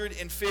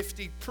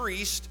 750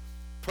 priests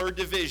per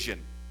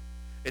division.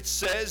 It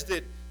says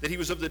that he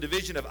was of the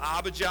division of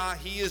Abijah.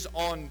 He is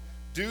on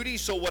duty.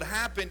 So what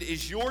happened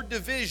is your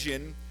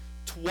division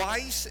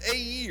twice a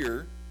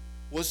year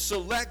was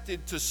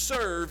selected to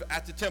serve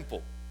at the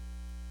temple.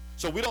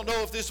 So we don't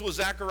know if this was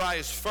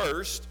Zechariah's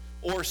first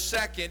or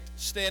second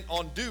stint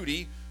on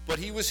duty, but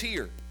he was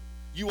here.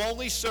 You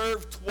only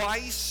served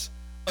twice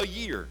a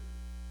year.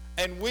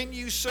 And when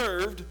you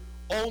served,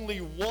 only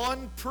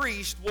one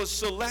priest was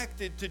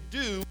selected to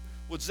do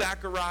what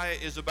Zechariah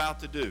is about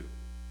to do.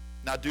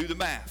 Now do the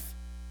math.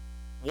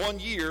 1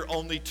 year,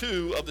 only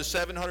 2 of the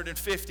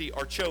 750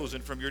 are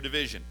chosen from your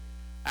division.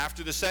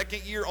 After the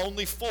second year,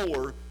 only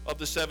 4 of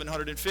the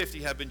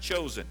 750 have been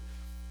chosen.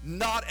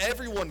 Not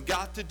everyone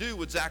got to do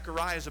what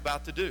Zechariah is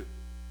about to do.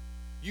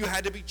 You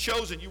had to be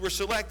chosen. You were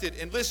selected.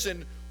 And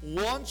listen,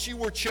 once you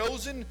were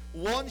chosen,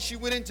 once you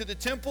went into the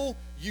temple,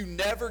 you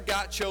never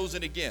got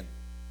chosen again.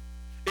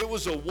 It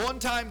was a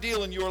one-time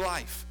deal in your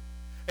life.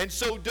 And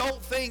so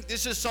don't think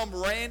this is some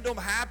random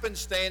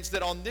happenstance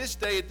that on this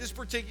day, at this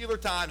particular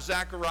time,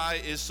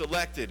 Zechariah is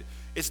selected.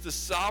 It's the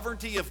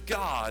sovereignty of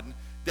God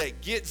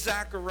that gets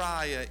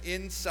Zechariah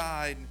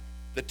inside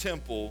the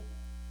temple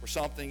where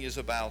something is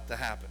about to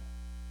happen.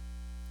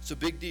 It's a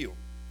big deal.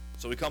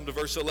 So we come to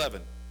verse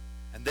 11.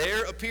 And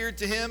there appeared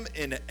to him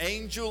an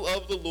angel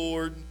of the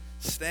Lord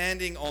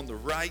standing on the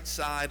right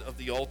side of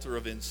the altar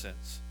of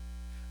incense.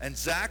 And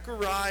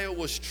Zechariah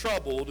was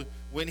troubled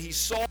when he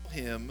saw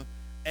him,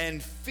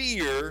 and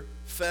fear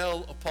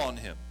fell upon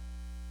him.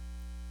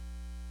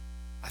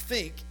 I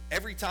think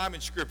every time in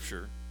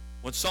Scripture,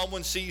 when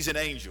someone sees an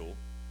angel,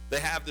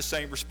 they have the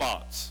same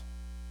response.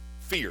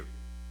 Fear.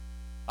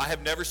 I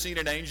have never seen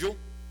an angel.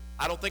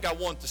 I don't think I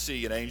want to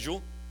see an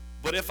angel.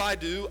 But if I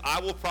do,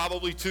 I will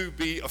probably too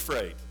be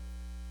afraid.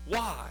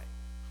 Why?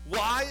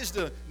 Why is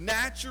the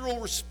natural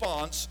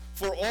response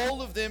for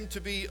all of them to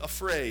be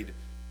afraid?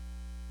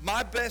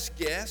 My best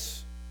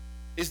guess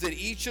is that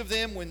each of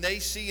them, when they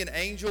see an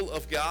angel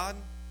of God,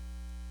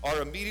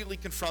 are immediately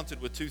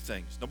confronted with two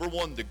things. Number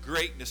one, the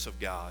greatness of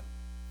God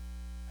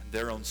and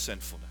their own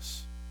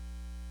sinfulness.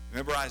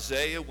 Remember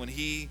Isaiah, when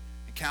he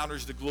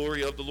encounters the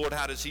glory of the Lord,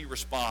 how does he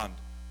respond?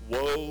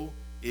 Woe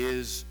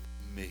is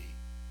me.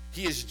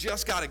 He has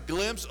just got a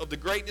glimpse of the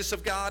greatness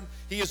of God.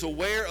 He is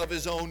aware of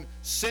his own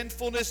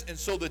sinfulness, and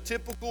so the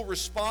typical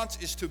response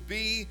is to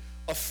be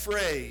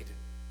afraid.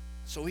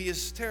 So he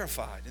is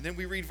terrified. And then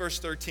we read verse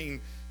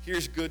 13.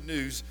 Here's good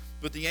news.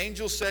 But the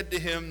angel said to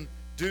him,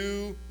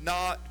 do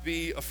not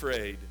be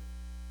afraid.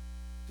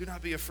 Do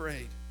not be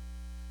afraid.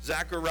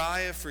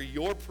 Zechariah, for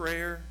your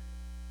prayer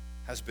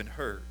has been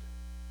heard.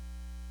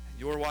 And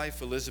your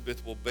wife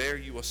Elizabeth will bear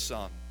you a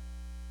son.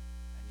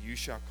 And you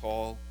shall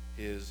call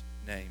his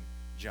name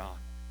John.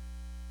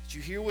 Did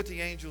you hear what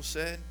the angel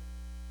said?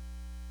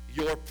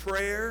 Your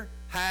prayer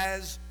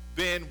has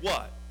been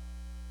what?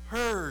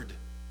 Heard.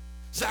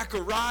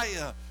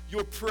 Zechariah,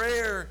 your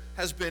prayer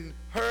has been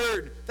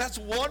heard. That's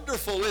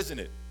wonderful, isn't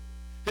it?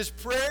 His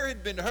prayer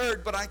had been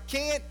heard, but I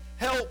can't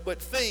help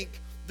but think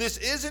this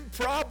isn't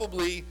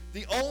probably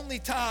the only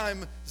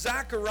time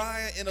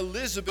Zechariah and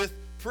Elizabeth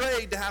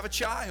prayed to have a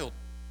child.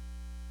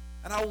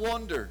 And I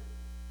wonder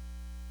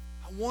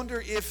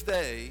if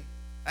they,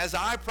 as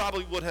I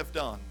probably would have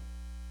done,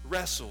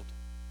 wrestled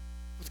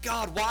with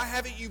God. Why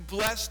haven't you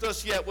blessed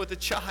us yet with a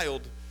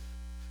child?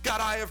 God,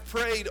 I have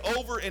prayed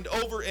over and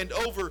over and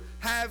over.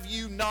 Have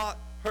you not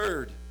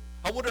heard?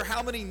 I wonder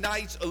how many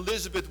nights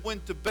Elizabeth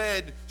went to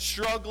bed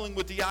struggling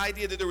with the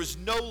idea that there was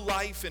no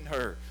life in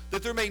her,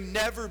 that there may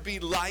never be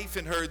life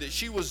in her, that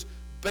she was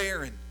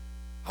barren.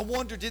 I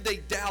wonder, did they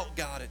doubt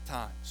God at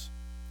times?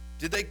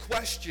 Did they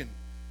question?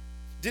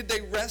 Did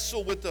they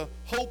wrestle with the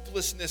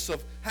hopelessness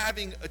of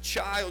having a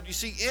child? You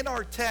see, in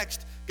our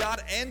text,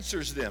 God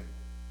answers them.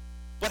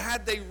 But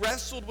had they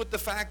wrestled with the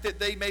fact that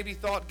they maybe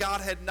thought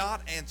God had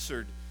not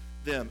answered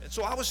them? And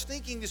so I was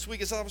thinking this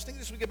week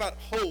about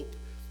hope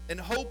and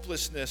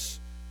hopelessness.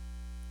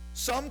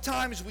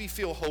 Sometimes we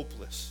feel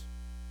hopeless.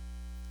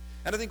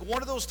 And I think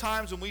one of those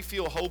times when we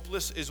feel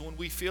hopeless is when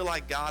we feel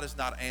like God is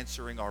not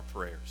answering our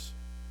prayers.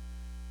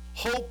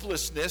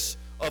 Hopelessness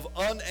of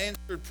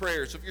unanswered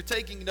prayers. So if you're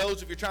taking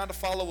notes, if you're trying to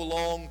follow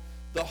along,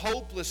 the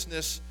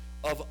hopelessness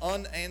of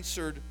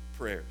unanswered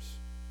prayers.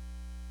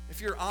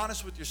 If you're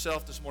honest with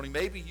yourself this morning,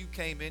 maybe you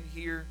came in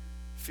here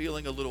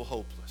feeling a little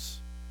hopeless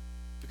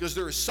because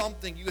there is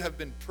something you have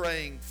been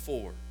praying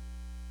for.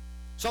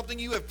 Something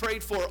you have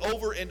prayed for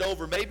over and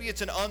over. Maybe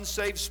it's an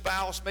unsaved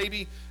spouse.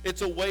 Maybe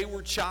it's a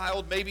wayward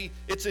child. Maybe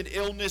it's an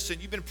illness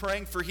and you've been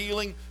praying for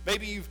healing.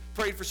 Maybe you've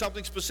prayed for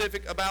something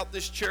specific about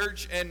this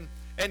church and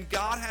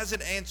God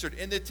hasn't answered.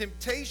 And the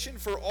temptation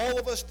for all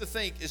of us to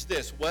think is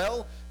this: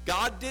 well,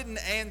 God didn't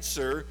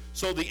answer,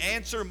 so the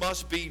answer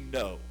must be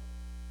no.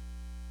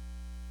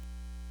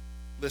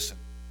 Listen,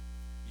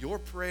 your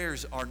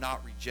prayers are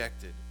not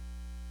rejected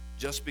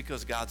just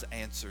because God's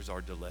answers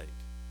are delayed.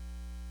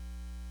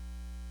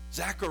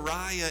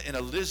 Zechariah and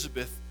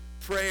Elizabeth's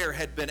prayer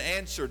had been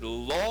answered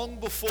long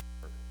before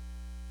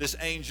this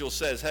angel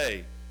says,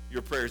 hey,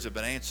 your prayers have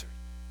been answered.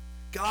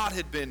 God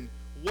had been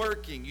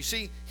working. You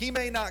see, he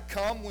may not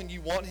come when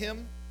you want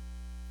him,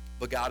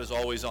 but God is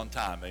always on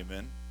time,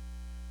 amen?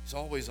 He's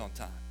always on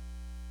time.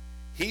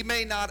 He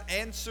may not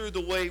answer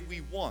the way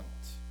we want,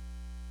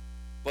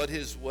 but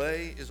his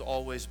way is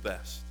always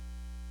best.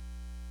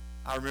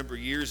 I remember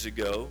years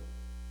ago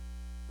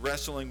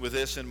wrestling with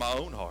this in my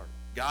own heart.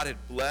 God had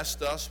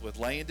blessed us with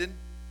Landon,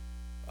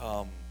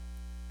 and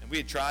we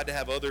had tried to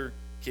have other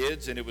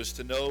kids, and it was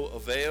to no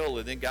avail.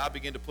 And then God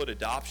began to put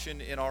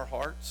adoption in our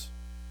hearts,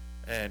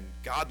 and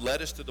God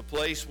led us to the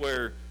place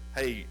where,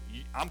 hey,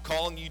 I'm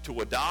calling you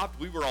to adopt.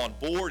 We were on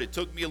board. It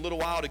took me a little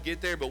while to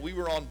get there, but we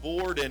were on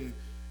board, and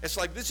it's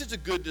like, this is a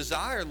good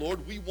desire,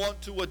 Lord. We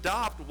want to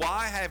adopt.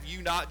 Why have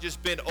you not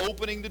just been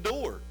opening the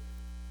door?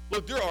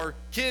 Look, there are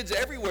kids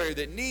everywhere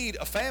that need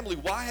a family.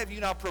 Why have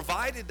you not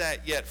provided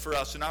that yet for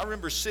us? And I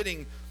remember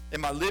sitting in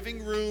my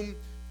living room,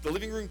 the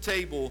living room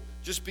table,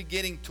 just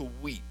beginning to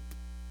weep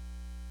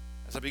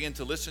as I began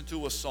to listen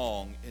to a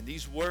song. And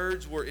these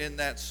words were in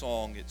that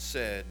song. It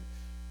said,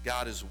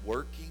 God is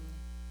working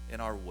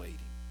in our waiting.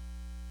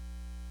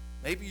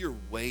 Maybe you're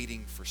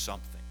waiting for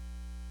something.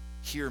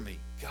 Hear me.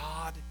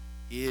 God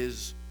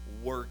is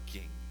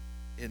working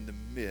in the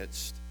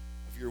midst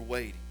of your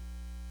waiting.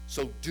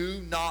 So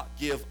do not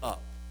give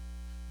up.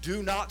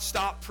 Do not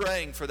stop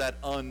praying for that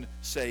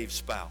unsaved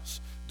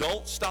spouse.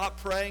 Don't stop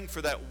praying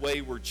for that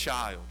wayward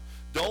child.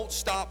 Don't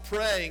stop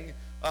praying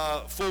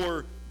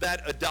for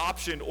that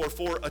adoption or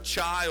for a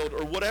child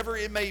or whatever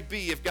it may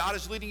be. If God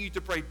is leading you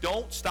to pray,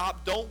 don't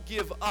stop. Don't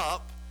give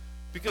up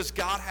because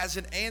God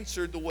hasn't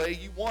answered the way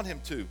you want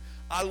him to.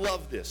 I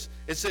love this.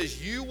 It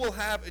says, you will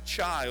have a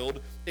child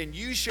and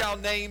you shall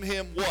name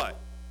him what?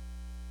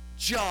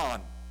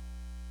 John.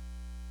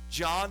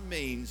 John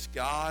means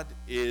God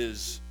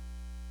is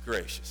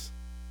gracious.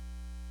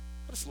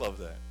 I just love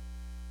that.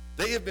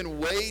 They have been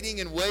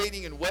waiting and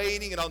waiting and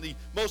waiting, and on the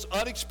most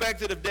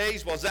unexpected of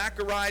days, while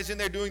Zechariah's in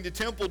there doing the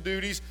temple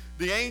duties,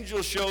 the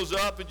angel shows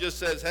up and just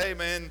says, hey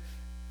man,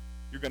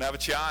 you're going to have a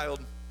child,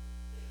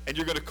 and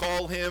you're going to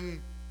call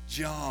him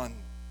John,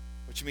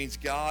 which means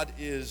God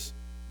is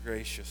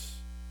gracious.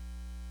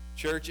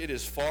 Church, it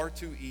is far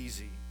too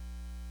easy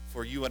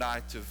for you and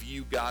I to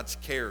view God's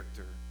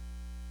character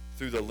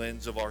through the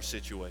lens of our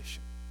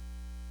situation.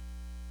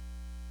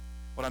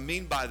 What I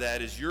mean by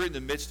that is you're in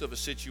the midst of a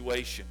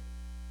situation.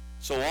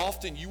 So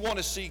often you want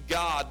to see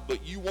God,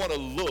 but you want to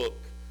look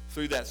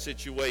through that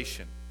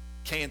situation.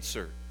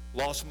 Cancer,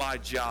 lost my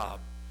job,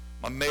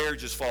 my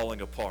marriage is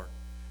falling apart.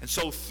 And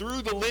so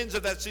through the lens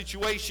of that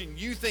situation,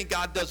 you think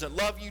God doesn't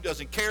love you,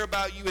 doesn't care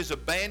about you, has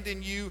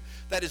abandoned you.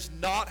 That is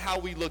not how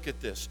we look at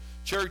this.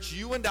 Church,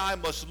 you and I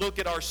must look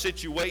at our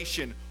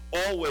situation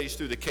always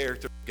through the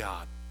character of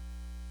God.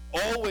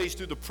 Always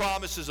through the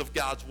promises of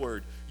God's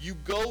word. You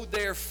go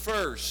there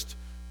first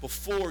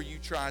before you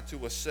try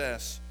to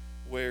assess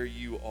where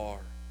you are.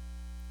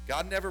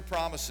 God never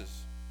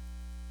promises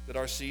that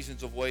our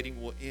seasons of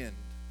waiting will end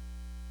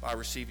by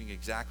receiving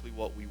exactly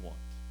what we want.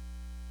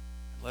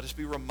 And let us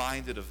be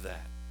reminded of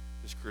that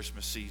this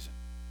Christmas season.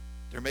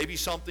 There may be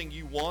something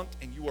you want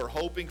and you are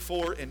hoping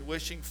for and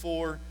wishing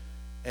for,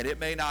 and it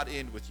may not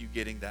end with you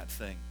getting that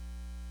thing.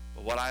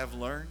 But what I have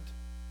learned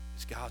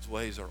is God's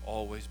ways are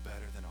always better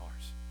than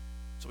ours.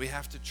 So we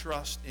have to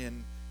trust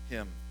in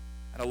him.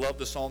 And I love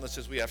the song that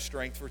says we have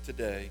strength for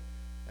today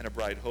and a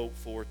bright hope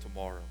for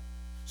tomorrow.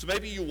 So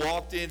maybe you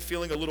walked in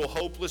feeling a little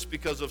hopeless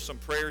because of some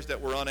prayers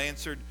that were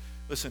unanswered.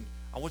 Listen,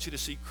 I want you to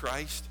see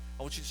Christ.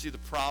 I want you to see the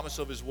promise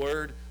of his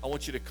word. I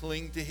want you to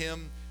cling to him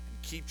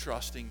and keep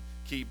trusting,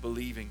 keep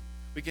believing.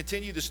 We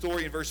continue the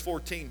story in verse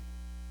 14.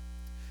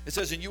 It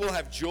says, and you will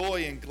have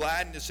joy and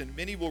gladness, and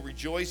many will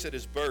rejoice at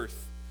his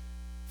birth.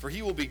 For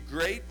he will be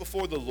great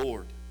before the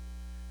Lord.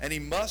 And he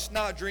must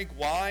not drink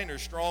wine or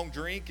strong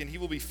drink, and he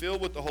will be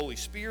filled with the Holy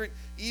Spirit,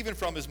 even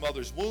from his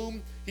mother's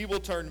womb. He will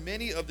turn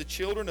many of the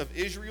children of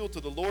Israel to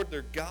the Lord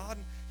their God.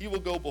 He will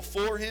go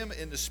before him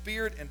in the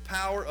spirit and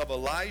power of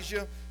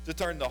Elijah, to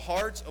turn the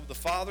hearts of the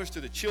fathers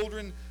to the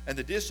children, and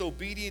the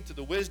disobedient to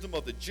the wisdom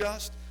of the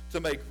just, to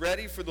make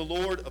ready for the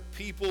Lord a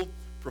people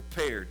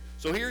prepared.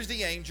 So here's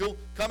the angel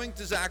coming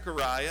to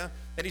Zechariah,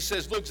 and he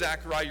says, look,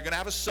 Zechariah, you're going to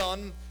have a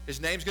son. His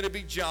name's going to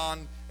be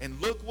John. And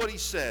look what he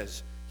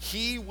says.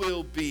 He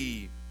will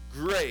be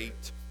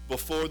great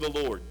before the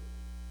Lord.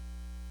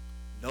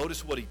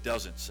 Notice what he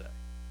doesn't say.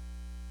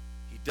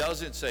 He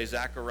doesn't say,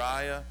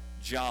 Zechariah,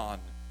 John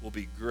will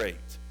be great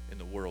in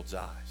the world's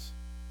eyes.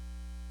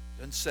 He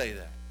doesn't say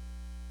that.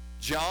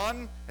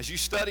 John, as you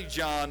study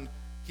John,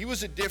 he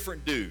was a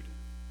different dude.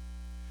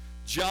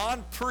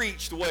 John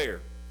preached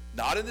where?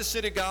 Not in the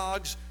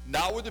synagogues,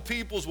 not where the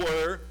peoples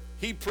were.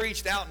 He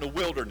preached out in the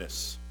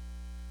wilderness.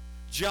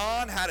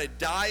 John had a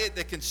diet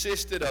that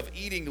consisted of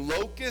eating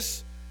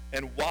locusts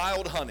and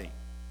wild honey.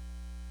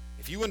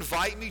 If you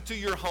invite me to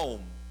your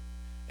home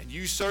and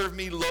you serve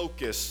me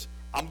locusts,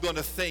 I'm going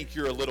to think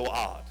you're a little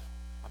odd.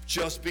 I'm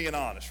just being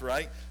honest,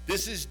 right?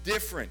 This is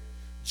different.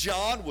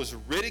 John was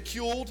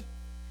ridiculed.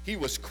 He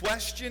was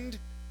questioned.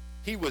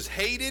 He was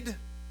hated.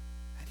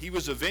 And he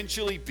was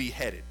eventually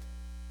beheaded.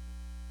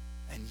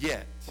 And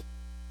yet,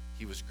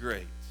 he was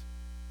great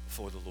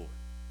before the Lord.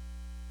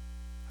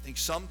 I think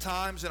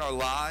sometimes in our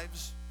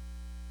lives,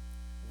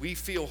 we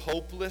feel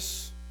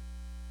hopeless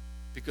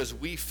because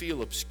we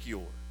feel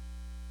obscure.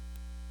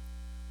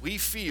 We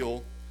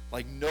feel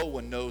like no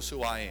one knows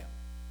who I am.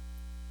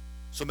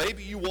 So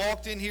maybe you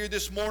walked in here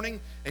this morning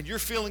and you're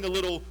feeling a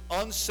little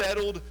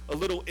unsettled, a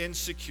little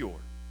insecure.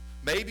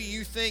 Maybe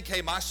you think,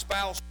 hey, my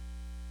spouse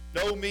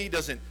know me,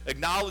 doesn't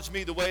acknowledge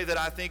me the way that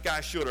I think I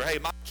should. Or, hey,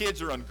 my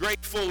kids are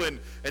ungrateful and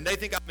they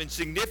think I'm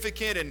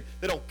insignificant and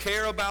they don't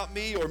care about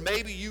me. Or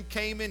maybe you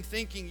came in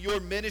thinking your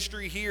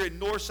ministry here at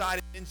Northside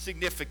is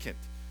insignificant.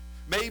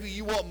 Maybe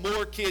you want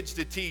more kids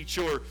to teach,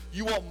 or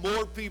you want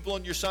more people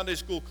in your Sunday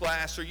school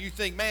class, or you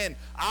think, man,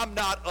 I'm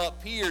not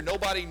up here.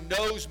 Nobody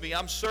knows me.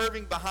 I'm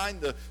serving behind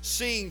the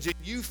scenes, and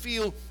you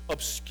feel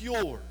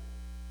obscure.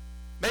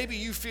 Maybe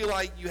you feel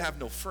like you have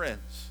no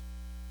friends.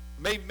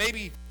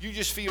 Maybe you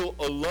just feel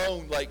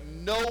alone, like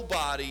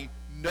nobody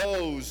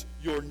knows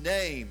your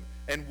name.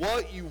 And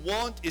what you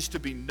want is to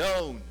be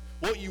known.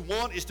 What you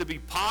want is to be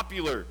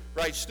popular,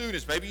 right?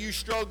 Students, maybe you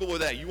struggle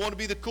with that. You want to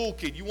be the cool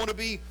kid. You want to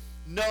be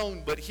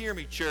known. But hear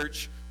me,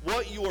 church.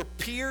 What your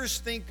peers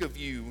think of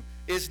you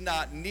is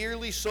not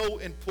nearly so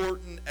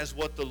important as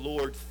what the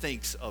Lord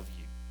thinks of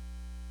you.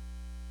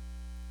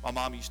 My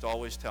mom used to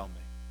always tell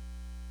me,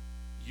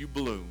 you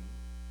bloom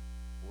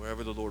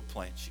wherever the Lord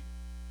plants you.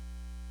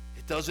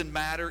 It doesn't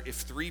matter if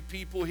 3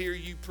 people hear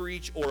you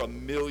preach or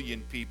 1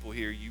 million people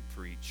hear you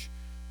preach.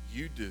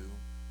 You do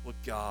what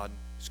God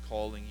is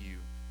calling you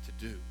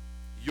to do.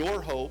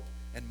 Your hope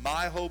and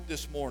my hope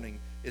this morning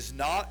is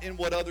not in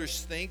what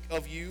others think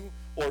of you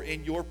or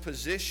in your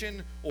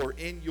position or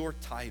in your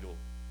title,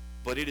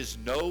 but it is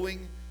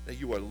knowing that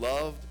you are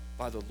loved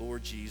by the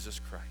Lord Jesus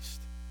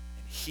Christ,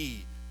 and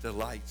he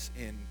delights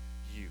in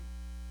you.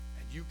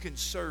 And you can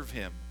serve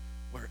him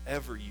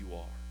wherever you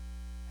are.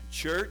 And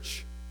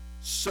church,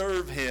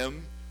 serve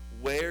him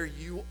where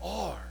you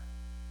are.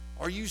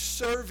 Are you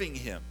serving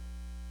him?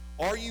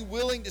 Are you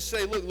willing to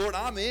say, look, Lord,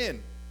 I'm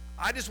in.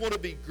 I just want to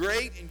be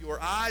great in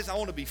your eyes. I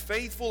want to be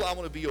faithful. I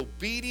want to be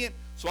obedient.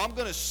 So I'm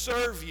going to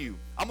serve you.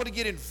 I'm going to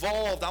get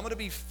involved. I'm going to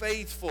be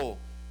faithful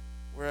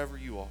wherever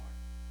you are.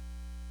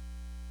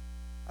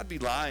 I'd be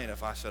lying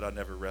if I said I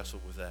never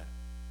wrestled with that.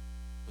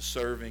 The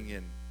serving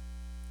in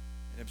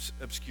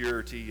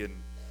obscurity, and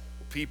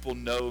people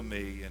know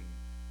me, and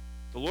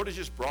the Lord has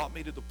just brought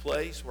me to the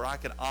place where I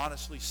can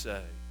honestly say,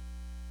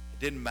 it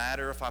didn't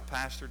matter if I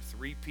pastored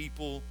 3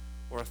 people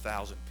or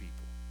 1,000 people.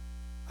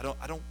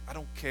 I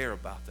don't care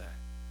about that.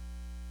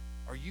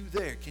 Are you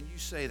there? Can you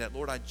say that?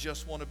 Lord, I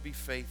just want to be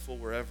faithful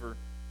wherever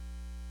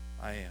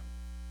I am.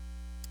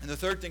 And the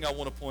third thing I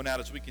want to point out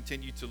as we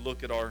continue to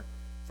look at our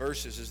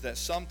verses is that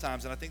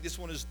sometimes, and I think this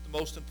one is the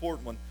most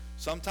important one,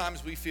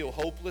 sometimes we feel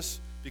hopeless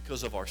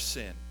because of our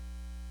sin,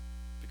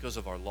 because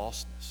of our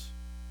lostness.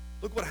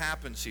 Look what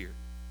happens here.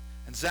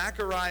 And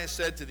Zechariah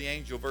said to the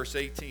angel, verse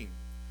 18,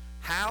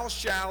 how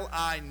shall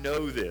I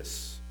know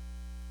this?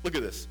 Look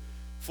at this.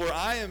 For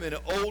I am an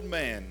old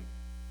man,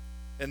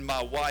 and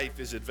my wife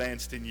is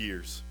advanced in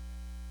years.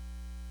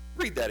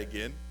 Read that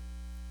again.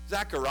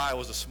 Zechariah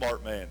was a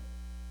smart man.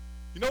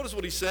 You notice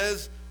what he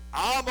says?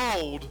 I'm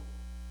old,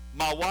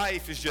 my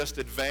wife is just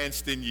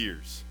advanced in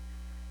years.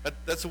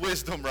 That's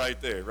wisdom right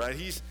there, right?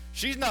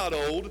 She's not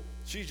old,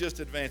 she's just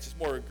advanced. It's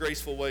more a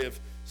graceful way of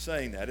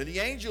saying that. And the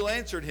angel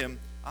answered him,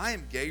 I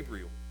am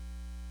Gabriel.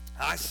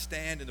 I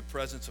stand in the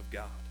presence of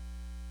God.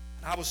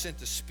 And I was sent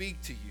to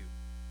speak to you,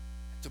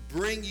 to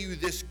bring you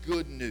this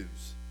good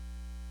news.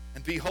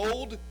 And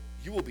behold,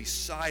 you will be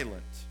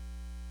silent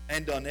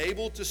and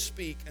unable to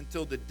speak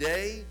until the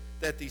day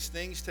that these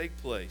things take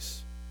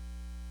place.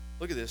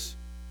 Look at this.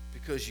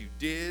 Because you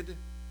did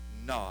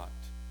not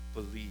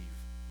believe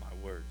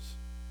my words.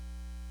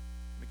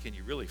 I mean, can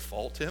you really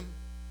fault him?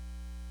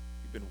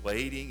 You've been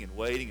waiting and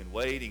waiting and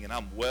waiting, and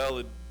I'm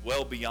well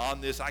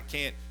beyond this. I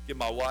can't get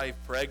my wife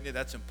pregnant.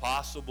 That's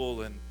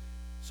impossible. And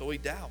so he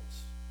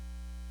doubts.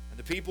 And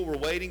the people were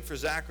waiting for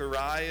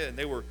Zechariah, and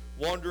they were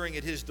wondering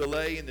at his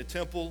delay in the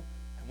temple.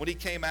 And when he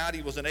came out,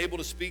 he was unable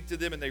to speak to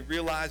them, and they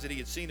realized that he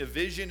had seen a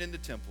vision in the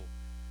temple.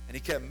 And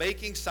he kept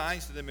making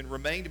signs to them and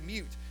remained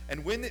mute.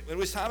 And when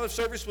his time of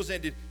service was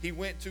ended, he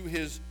went to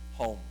his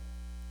home.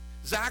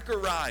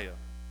 Zechariah,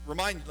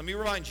 let me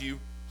remind you,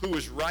 who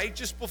was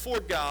righteous before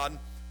God,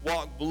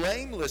 walked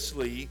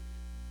blamelessly,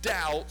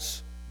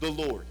 doubts the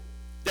Lord,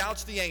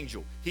 doubts the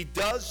angel. He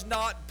does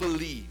not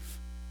believe.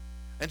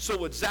 And so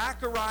what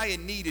Zechariah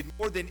needed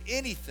more than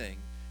anything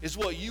is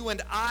what you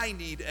and I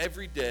need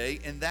every day,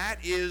 and that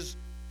is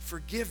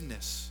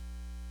forgiveness.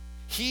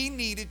 He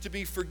needed to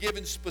be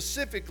forgiven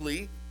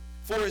specifically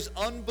for his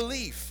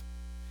unbelief.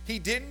 He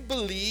didn't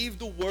believe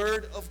the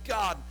word of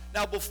God.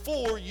 Now,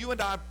 before you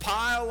and I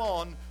pile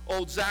on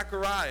old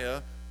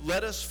Zechariah,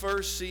 let us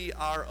first see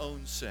our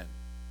own sin.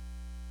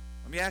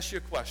 Let me ask you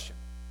a question.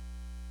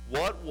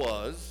 What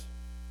was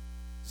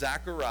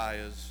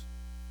Zechariah's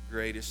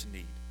greatest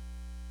need?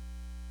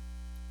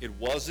 It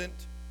wasn't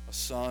a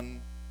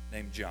son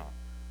named John.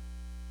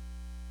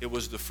 It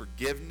was the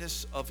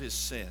forgiveness of his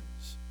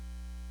sins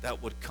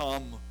that would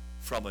come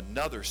from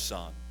another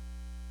son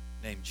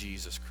named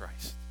Jesus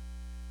Christ.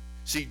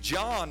 See,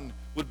 John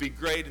would be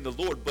great in the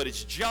Lord, but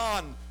it's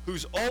John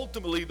who's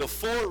ultimately the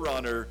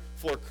forerunner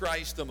for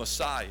Christ the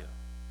Messiah.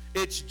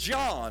 It's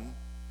John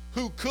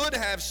who could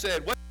have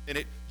said, wait a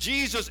minute,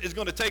 Jesus is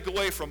going to take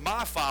away from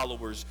my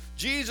followers.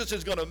 Jesus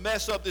is going to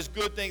mess up this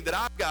good thing that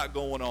I've got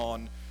going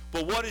on.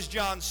 But what does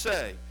John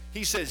say?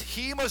 He says,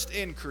 he must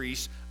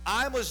increase,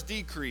 I must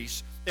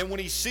decrease. And when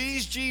he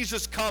sees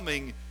Jesus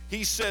coming,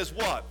 he says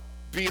what?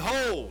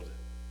 Behold,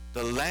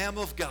 the Lamb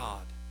of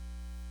God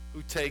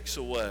who takes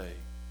away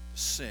the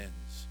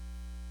sins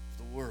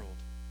of the world.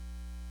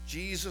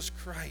 Jesus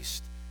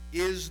Christ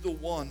is the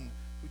one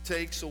who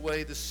takes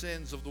away the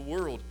sins of the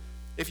world.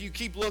 If you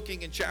keep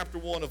looking in chapter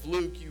 1 of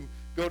Luke, you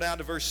go down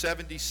to verse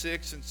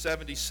 76 and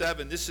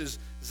 77. This is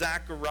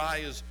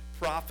Zechariah's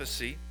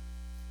prophecy.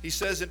 He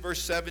says in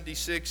verse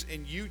 76,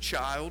 and you,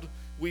 child,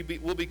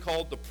 will be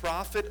called the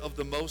prophet of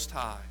the Most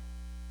High,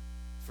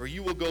 for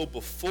you will go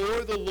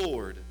before the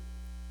Lord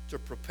to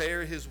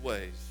prepare his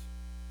ways.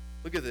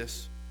 Look at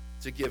this.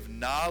 To give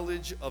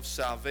knowledge of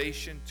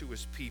salvation to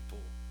his people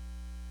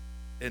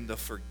in the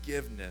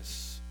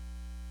forgiveness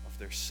of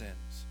their sins.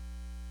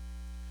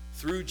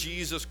 Through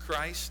Jesus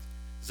Christ,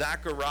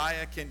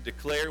 Zechariah can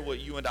declare what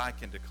you and I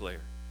can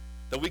declare.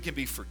 That we can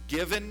be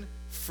forgiven,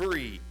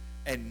 free,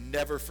 and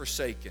never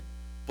forsaken.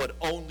 But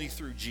only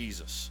through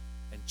Jesus.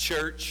 And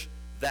church,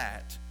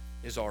 that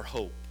is our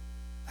hope.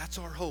 That's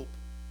our hope.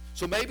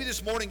 So maybe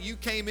this morning you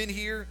came in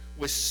here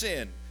with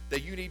sin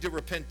that you need to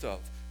repent of.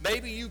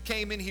 Maybe you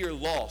came in here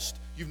lost.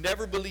 You've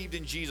never believed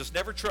in Jesus,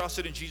 never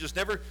trusted in Jesus,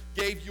 never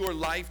gave your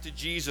life to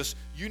Jesus.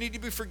 You need to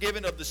be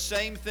forgiven of the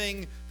same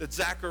thing that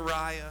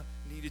Zechariah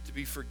needed to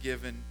be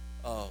forgiven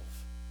of.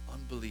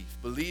 Unbelief.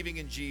 Believing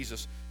in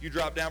Jesus. You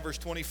drop down verse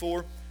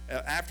 24.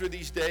 After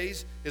these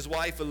days, his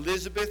wife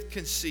Elizabeth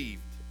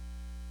conceived.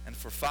 And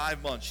for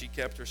 5 months she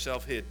kept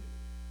herself hidden,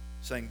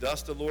 saying,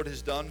 thus the Lord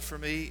has done for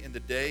me in the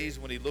days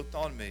when he looked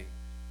on me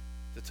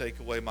to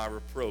take away my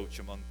reproach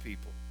among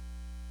people.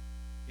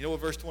 You know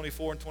what verse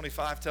 24 and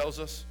 25 tells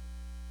us?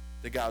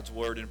 That God's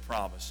word and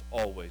promise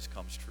always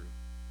comes true.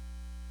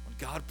 When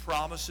God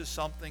promises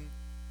something,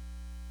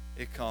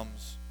 it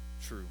comes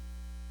true.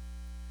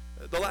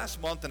 The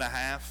last month and a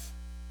half,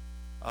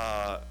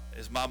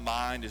 as my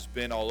mind has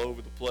been all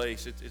over the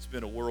place, it's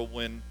been a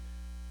whirlwind.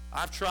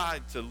 I've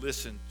tried to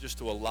listen just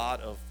to a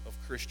lot of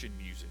Christian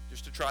music,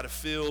 just to try to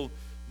fill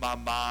my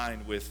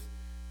mind with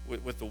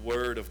the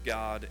Word of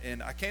God.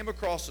 And I came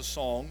across a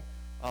song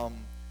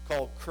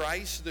called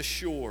Christ the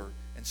Sure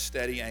and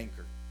Steady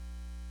Anchor.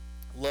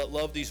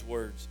 Love these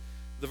words.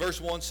 The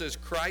verse 1 says,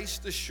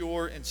 Christ the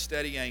sure and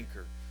steady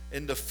anchor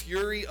in the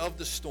fury of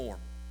the storm,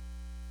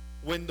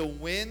 when the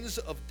winds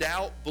of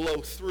doubt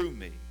blow through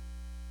me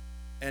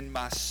and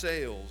my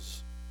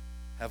sails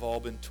have all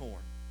been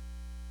torn.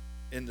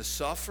 In the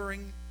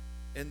suffering,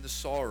 in the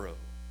sorrow,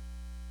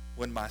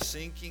 when my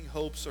sinking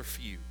hopes are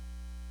few,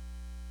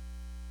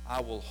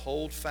 I will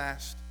hold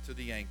fast to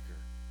the anchor.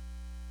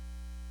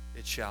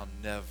 It shall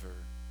never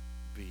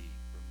be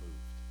removed.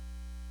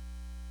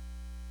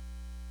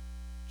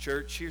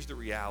 Church, here's the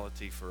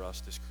reality for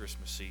us this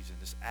Christmas season,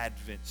 this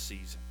Advent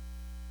season,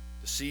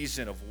 the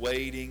season of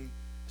waiting,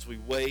 as we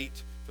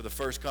wait for the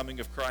first coming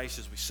of Christ,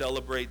 as we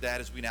celebrate that,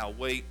 as we now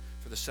wait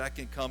for the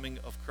second coming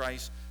of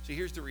Christ. See,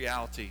 here's the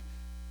reality.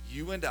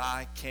 You and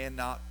I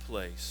cannot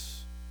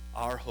place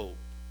our hope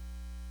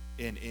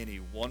in any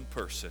one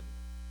person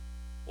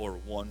or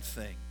one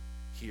thing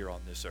here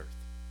on this earth.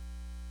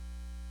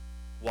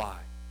 Why?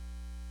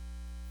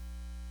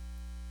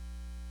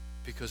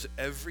 Because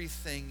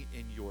everything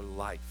in your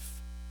life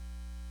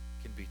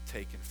can be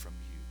taken from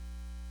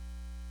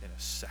you in a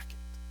second.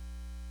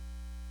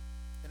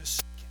 In a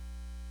second.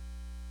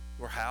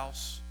 Your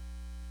house,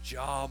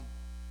 your job,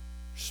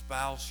 your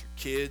spouse, your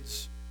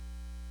kids,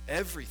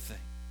 everything.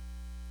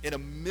 In a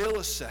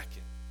millisecond.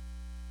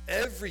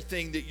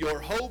 Everything that your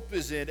hope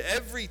is in,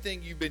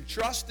 everything you've been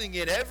trusting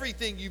in,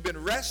 everything you've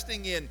been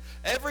resting in,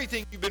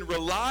 everything you've been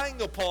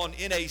relying upon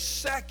in a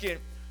second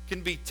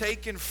can be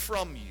taken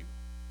from you.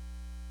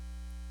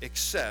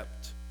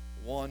 Except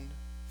one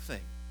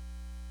thing,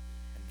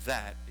 and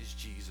that is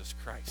Jesus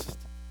Christ.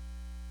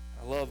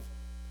 I love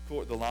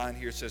the line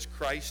here. It says,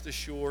 Christ the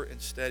sure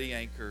and steady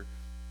anchor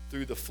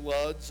through the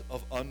floods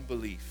of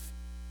unbelief.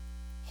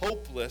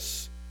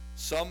 Hopeless,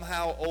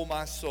 somehow, oh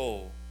my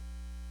soul,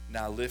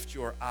 now lift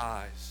your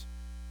eyes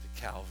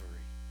to Calvary.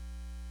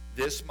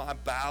 This my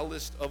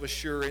ballast of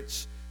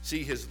assurance,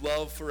 see his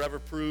love forever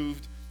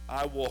proved.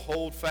 I will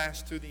hold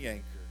fast to the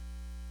anchor.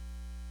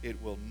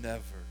 It will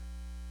never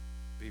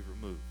be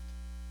removed.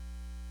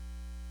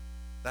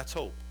 That's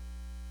hope.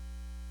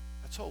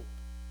 That's hope.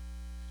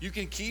 You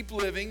can keep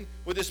living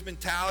with this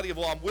mentality of,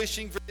 well, I'm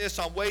wishing for this,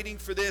 I'm waiting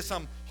for this,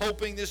 I'm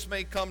hoping this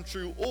may come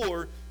true.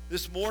 Or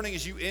this morning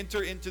as you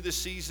enter into the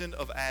season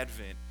of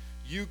Advent,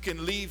 you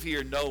can leave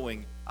here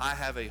knowing I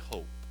have a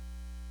hope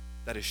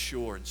that is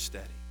sure and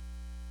steady.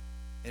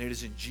 And it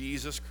is in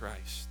Jesus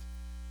Christ,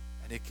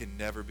 and it can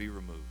never be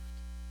removed.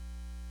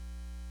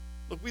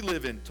 Look, we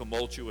live in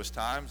tumultuous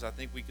times, I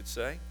think we could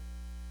say.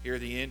 Here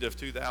at the end of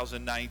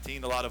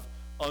 2019, a lot of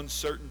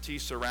uncertainty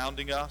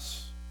surrounding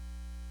us.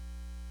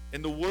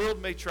 And the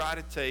world may try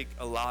to take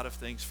a lot of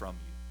things from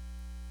you.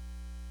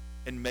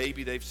 And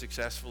maybe they've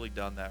successfully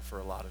done that for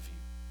a lot of you.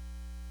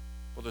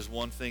 Well, there's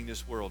one thing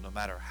this world, no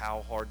matter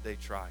how hard they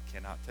try,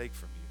 cannot take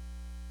from you.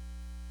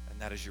 And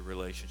that is your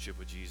relationship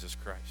with Jesus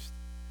Christ.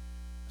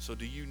 So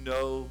do you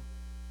know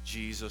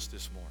Jesus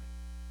this morning?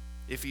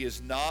 If he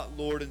is not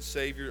Lord and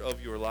Savior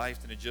of your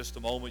life, then in just a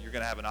moment you're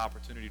going to have an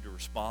opportunity to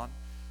respond.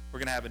 We're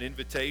going to have an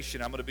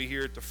invitation. I'm going to be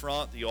here at the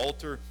front. The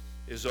altar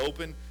is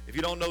open. If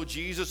you don't know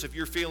Jesus, if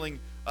you're feeling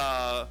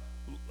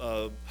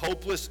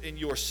hopeless in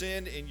your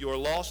sin, in your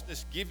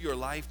lostness, give your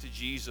life to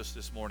Jesus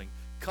this morning.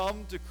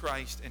 Come to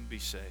Christ and be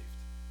saved.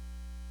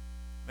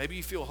 Maybe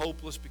you feel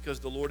hopeless because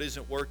the Lord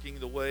isn't working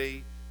the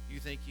way you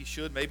think he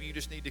should. Maybe you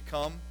just need to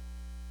come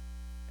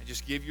and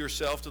just give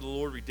yourself to the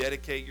Lord,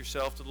 rededicate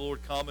yourself to the Lord.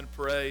 Come and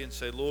pray and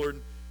say,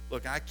 Lord,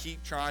 look, I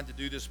keep trying to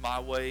do this my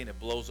way and it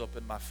blows up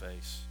in my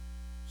face.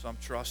 So I'm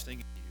trusting in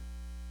you.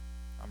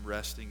 I'm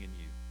resting in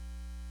you.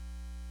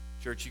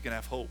 Church, you can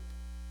have hope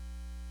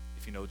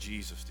if you know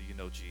Jesus. Do you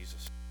know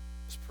Jesus?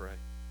 Let's pray.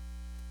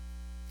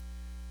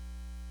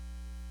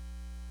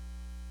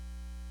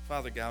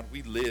 Father God,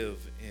 we live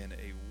in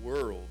a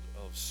world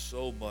of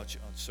so much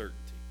uncertainty.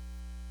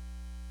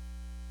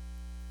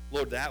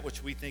 Lord, that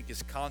which we think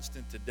is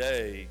constant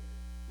today,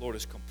 Lord,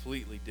 is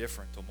completely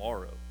different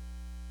tomorrow.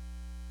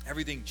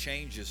 Everything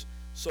changes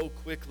so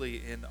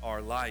quickly in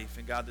our life.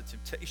 And God, the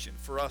temptation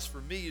for us,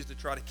 for me, is to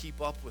try to keep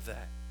up with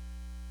that.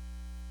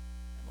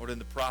 And Lord, in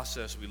the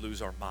process, we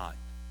lose our mind.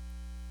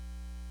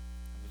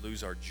 And we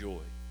lose our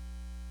joy.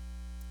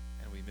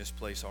 And we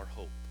misplace our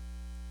hope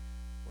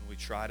when we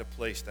try to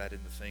place that in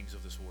the things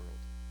of this world.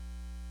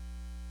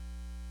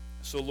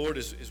 So, Lord,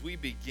 as we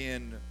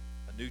begin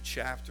a new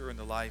chapter in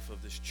the life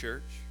of this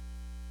church,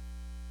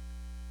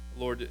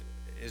 Lord,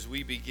 as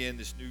we begin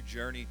this new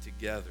journey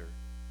together,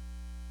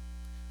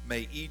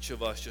 may each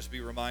of us just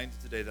be reminded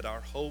today that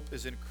our hope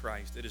is in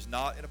Christ. It is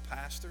not in a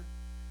pastor.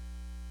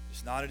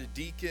 It's not in a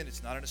deacon.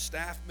 It's not in a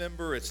staff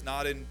member. It's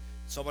not in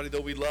somebody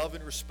that we love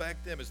and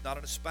respect them. It's not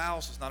in a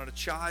spouse. It's not in a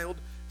child.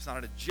 It's not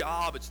in a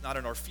job. It's not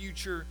in our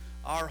future.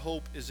 Our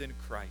hope is in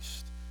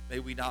Christ. May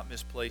we not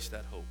misplace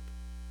that hope.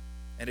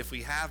 And if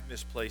we have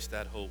misplaced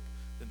that hope,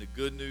 then the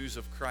good news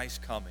of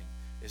Christ coming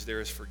is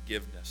there is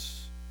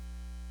forgiveness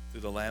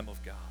through the Lamb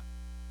of God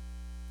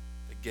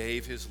that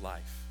gave his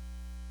life,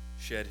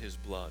 shed his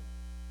blood.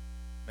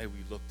 May we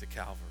look to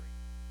Calvary,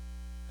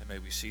 and may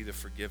we see the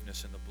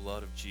forgiveness in the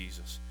blood of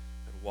Jesus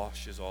that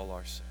washes all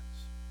our sins.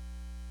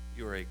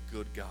 You are a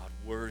good God,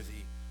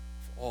 worthy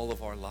of all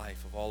of our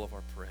life, of all of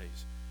our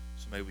praise.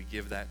 So may we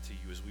give that to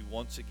you as we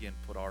once again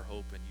put our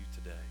hope in you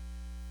today.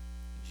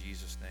 In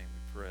Jesus' name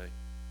we pray.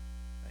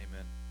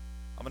 Amen.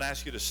 I'm going to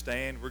ask you to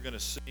stand. We're going to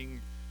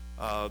sing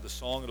the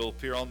song that will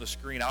appear on the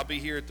screen. I'll be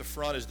here at the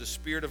front as the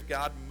Spirit of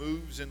God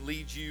moves and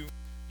leads you.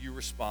 You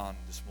respond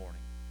this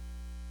morning.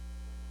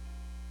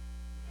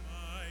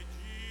 My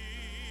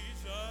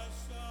Jesus,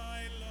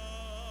 I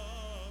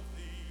love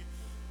thee.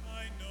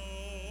 I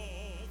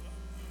know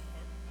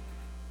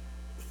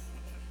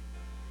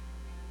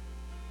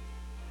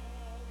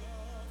all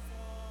the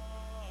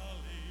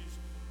follies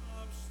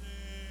of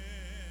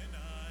sin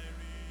I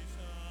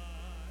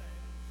reside.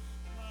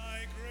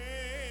 My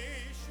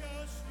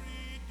gracious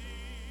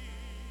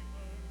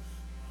Redeemer,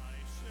 my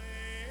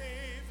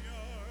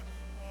Savior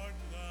art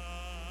thou.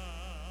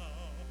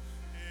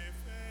 If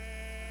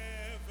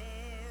ever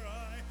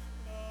I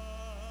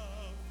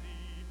love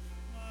thee,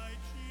 my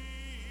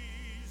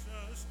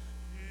Jesus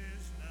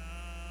is now.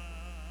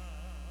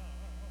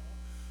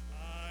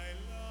 I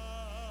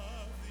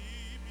love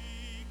thee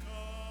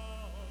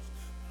because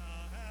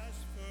thou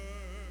hast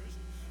first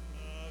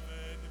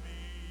loved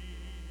me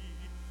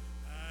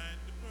and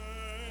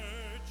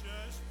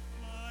purchased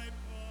my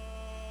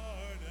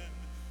pardon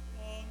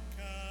on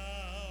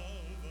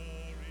Calvary's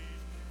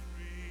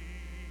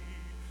tree.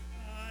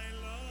 I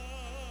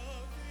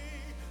love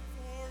thee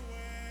for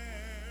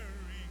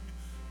wearing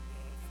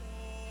the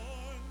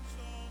thorns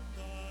on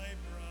thy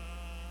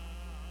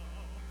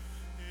brow.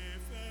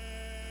 If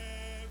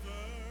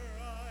ever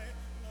I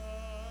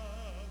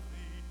love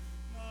thee,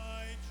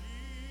 my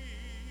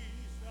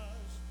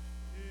Jesus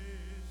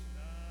is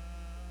now.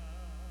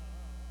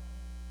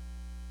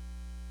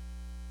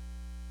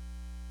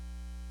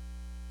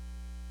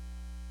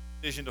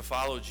 Decision to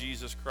follow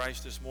Jesus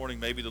Christ this morning.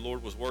 Maybe the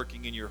Lord was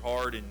working in your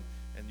heart and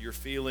you're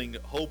feeling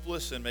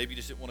hopeless and maybe you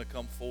just didn't want to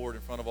come forward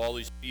in front of all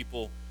these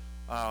people.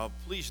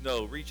 Please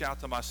know, reach out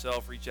to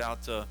myself, reach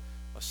out to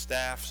a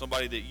staff,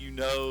 somebody that you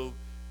know,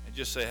 and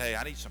just say, hey,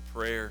 I need some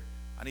prayer.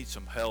 I need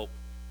some help.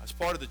 As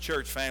part of the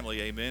church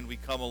family, amen, we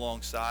come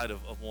alongside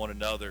of one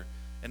another.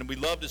 And we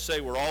love to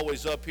say we're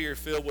always up here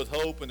filled with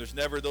hope and there's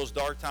never those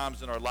dark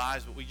times in our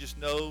lives, but we just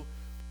know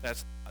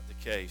that's not the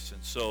case.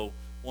 And so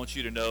I want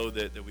you to know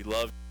that we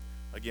love you.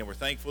 Again, we're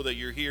thankful that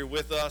you're here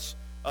with us.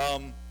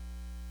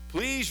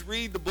 Please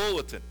read the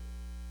bulletin.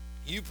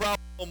 You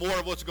probably know more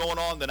of what's going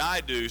on than I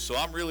do, so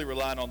I'm really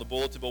relying on the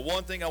bulletin. But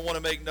one thing I want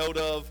to make note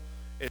of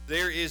is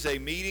there is a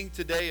meeting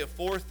today at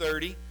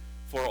 4:30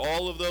 for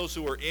all of those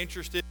who are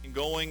interested in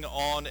going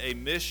on a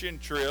mission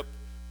trip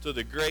to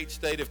the great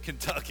state of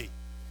Kentucky.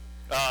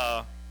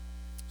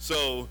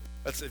 So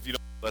that's, if you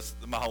don't, that's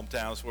my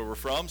hometown. That's where we're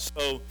from.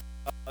 So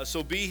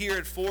be here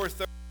at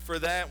 4:30 for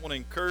that. I want to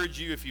encourage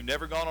you, if you've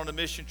never gone on a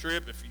mission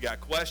trip, if you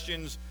got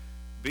questions,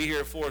 be here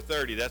at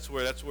 4:30.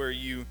 That's where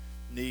you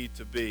need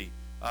to be.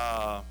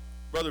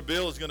 Brother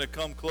Bill is going to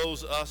come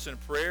close us in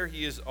prayer.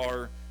 He is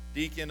our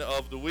deacon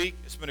of the week.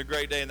 It's been a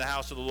great day in the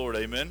house of the Lord.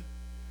 Amen.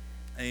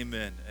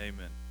 Amen.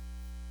 Amen.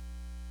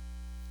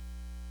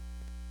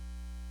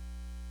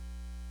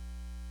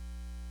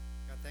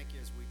 God, thank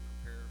you as we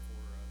prepare for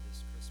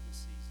this Christmas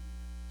season.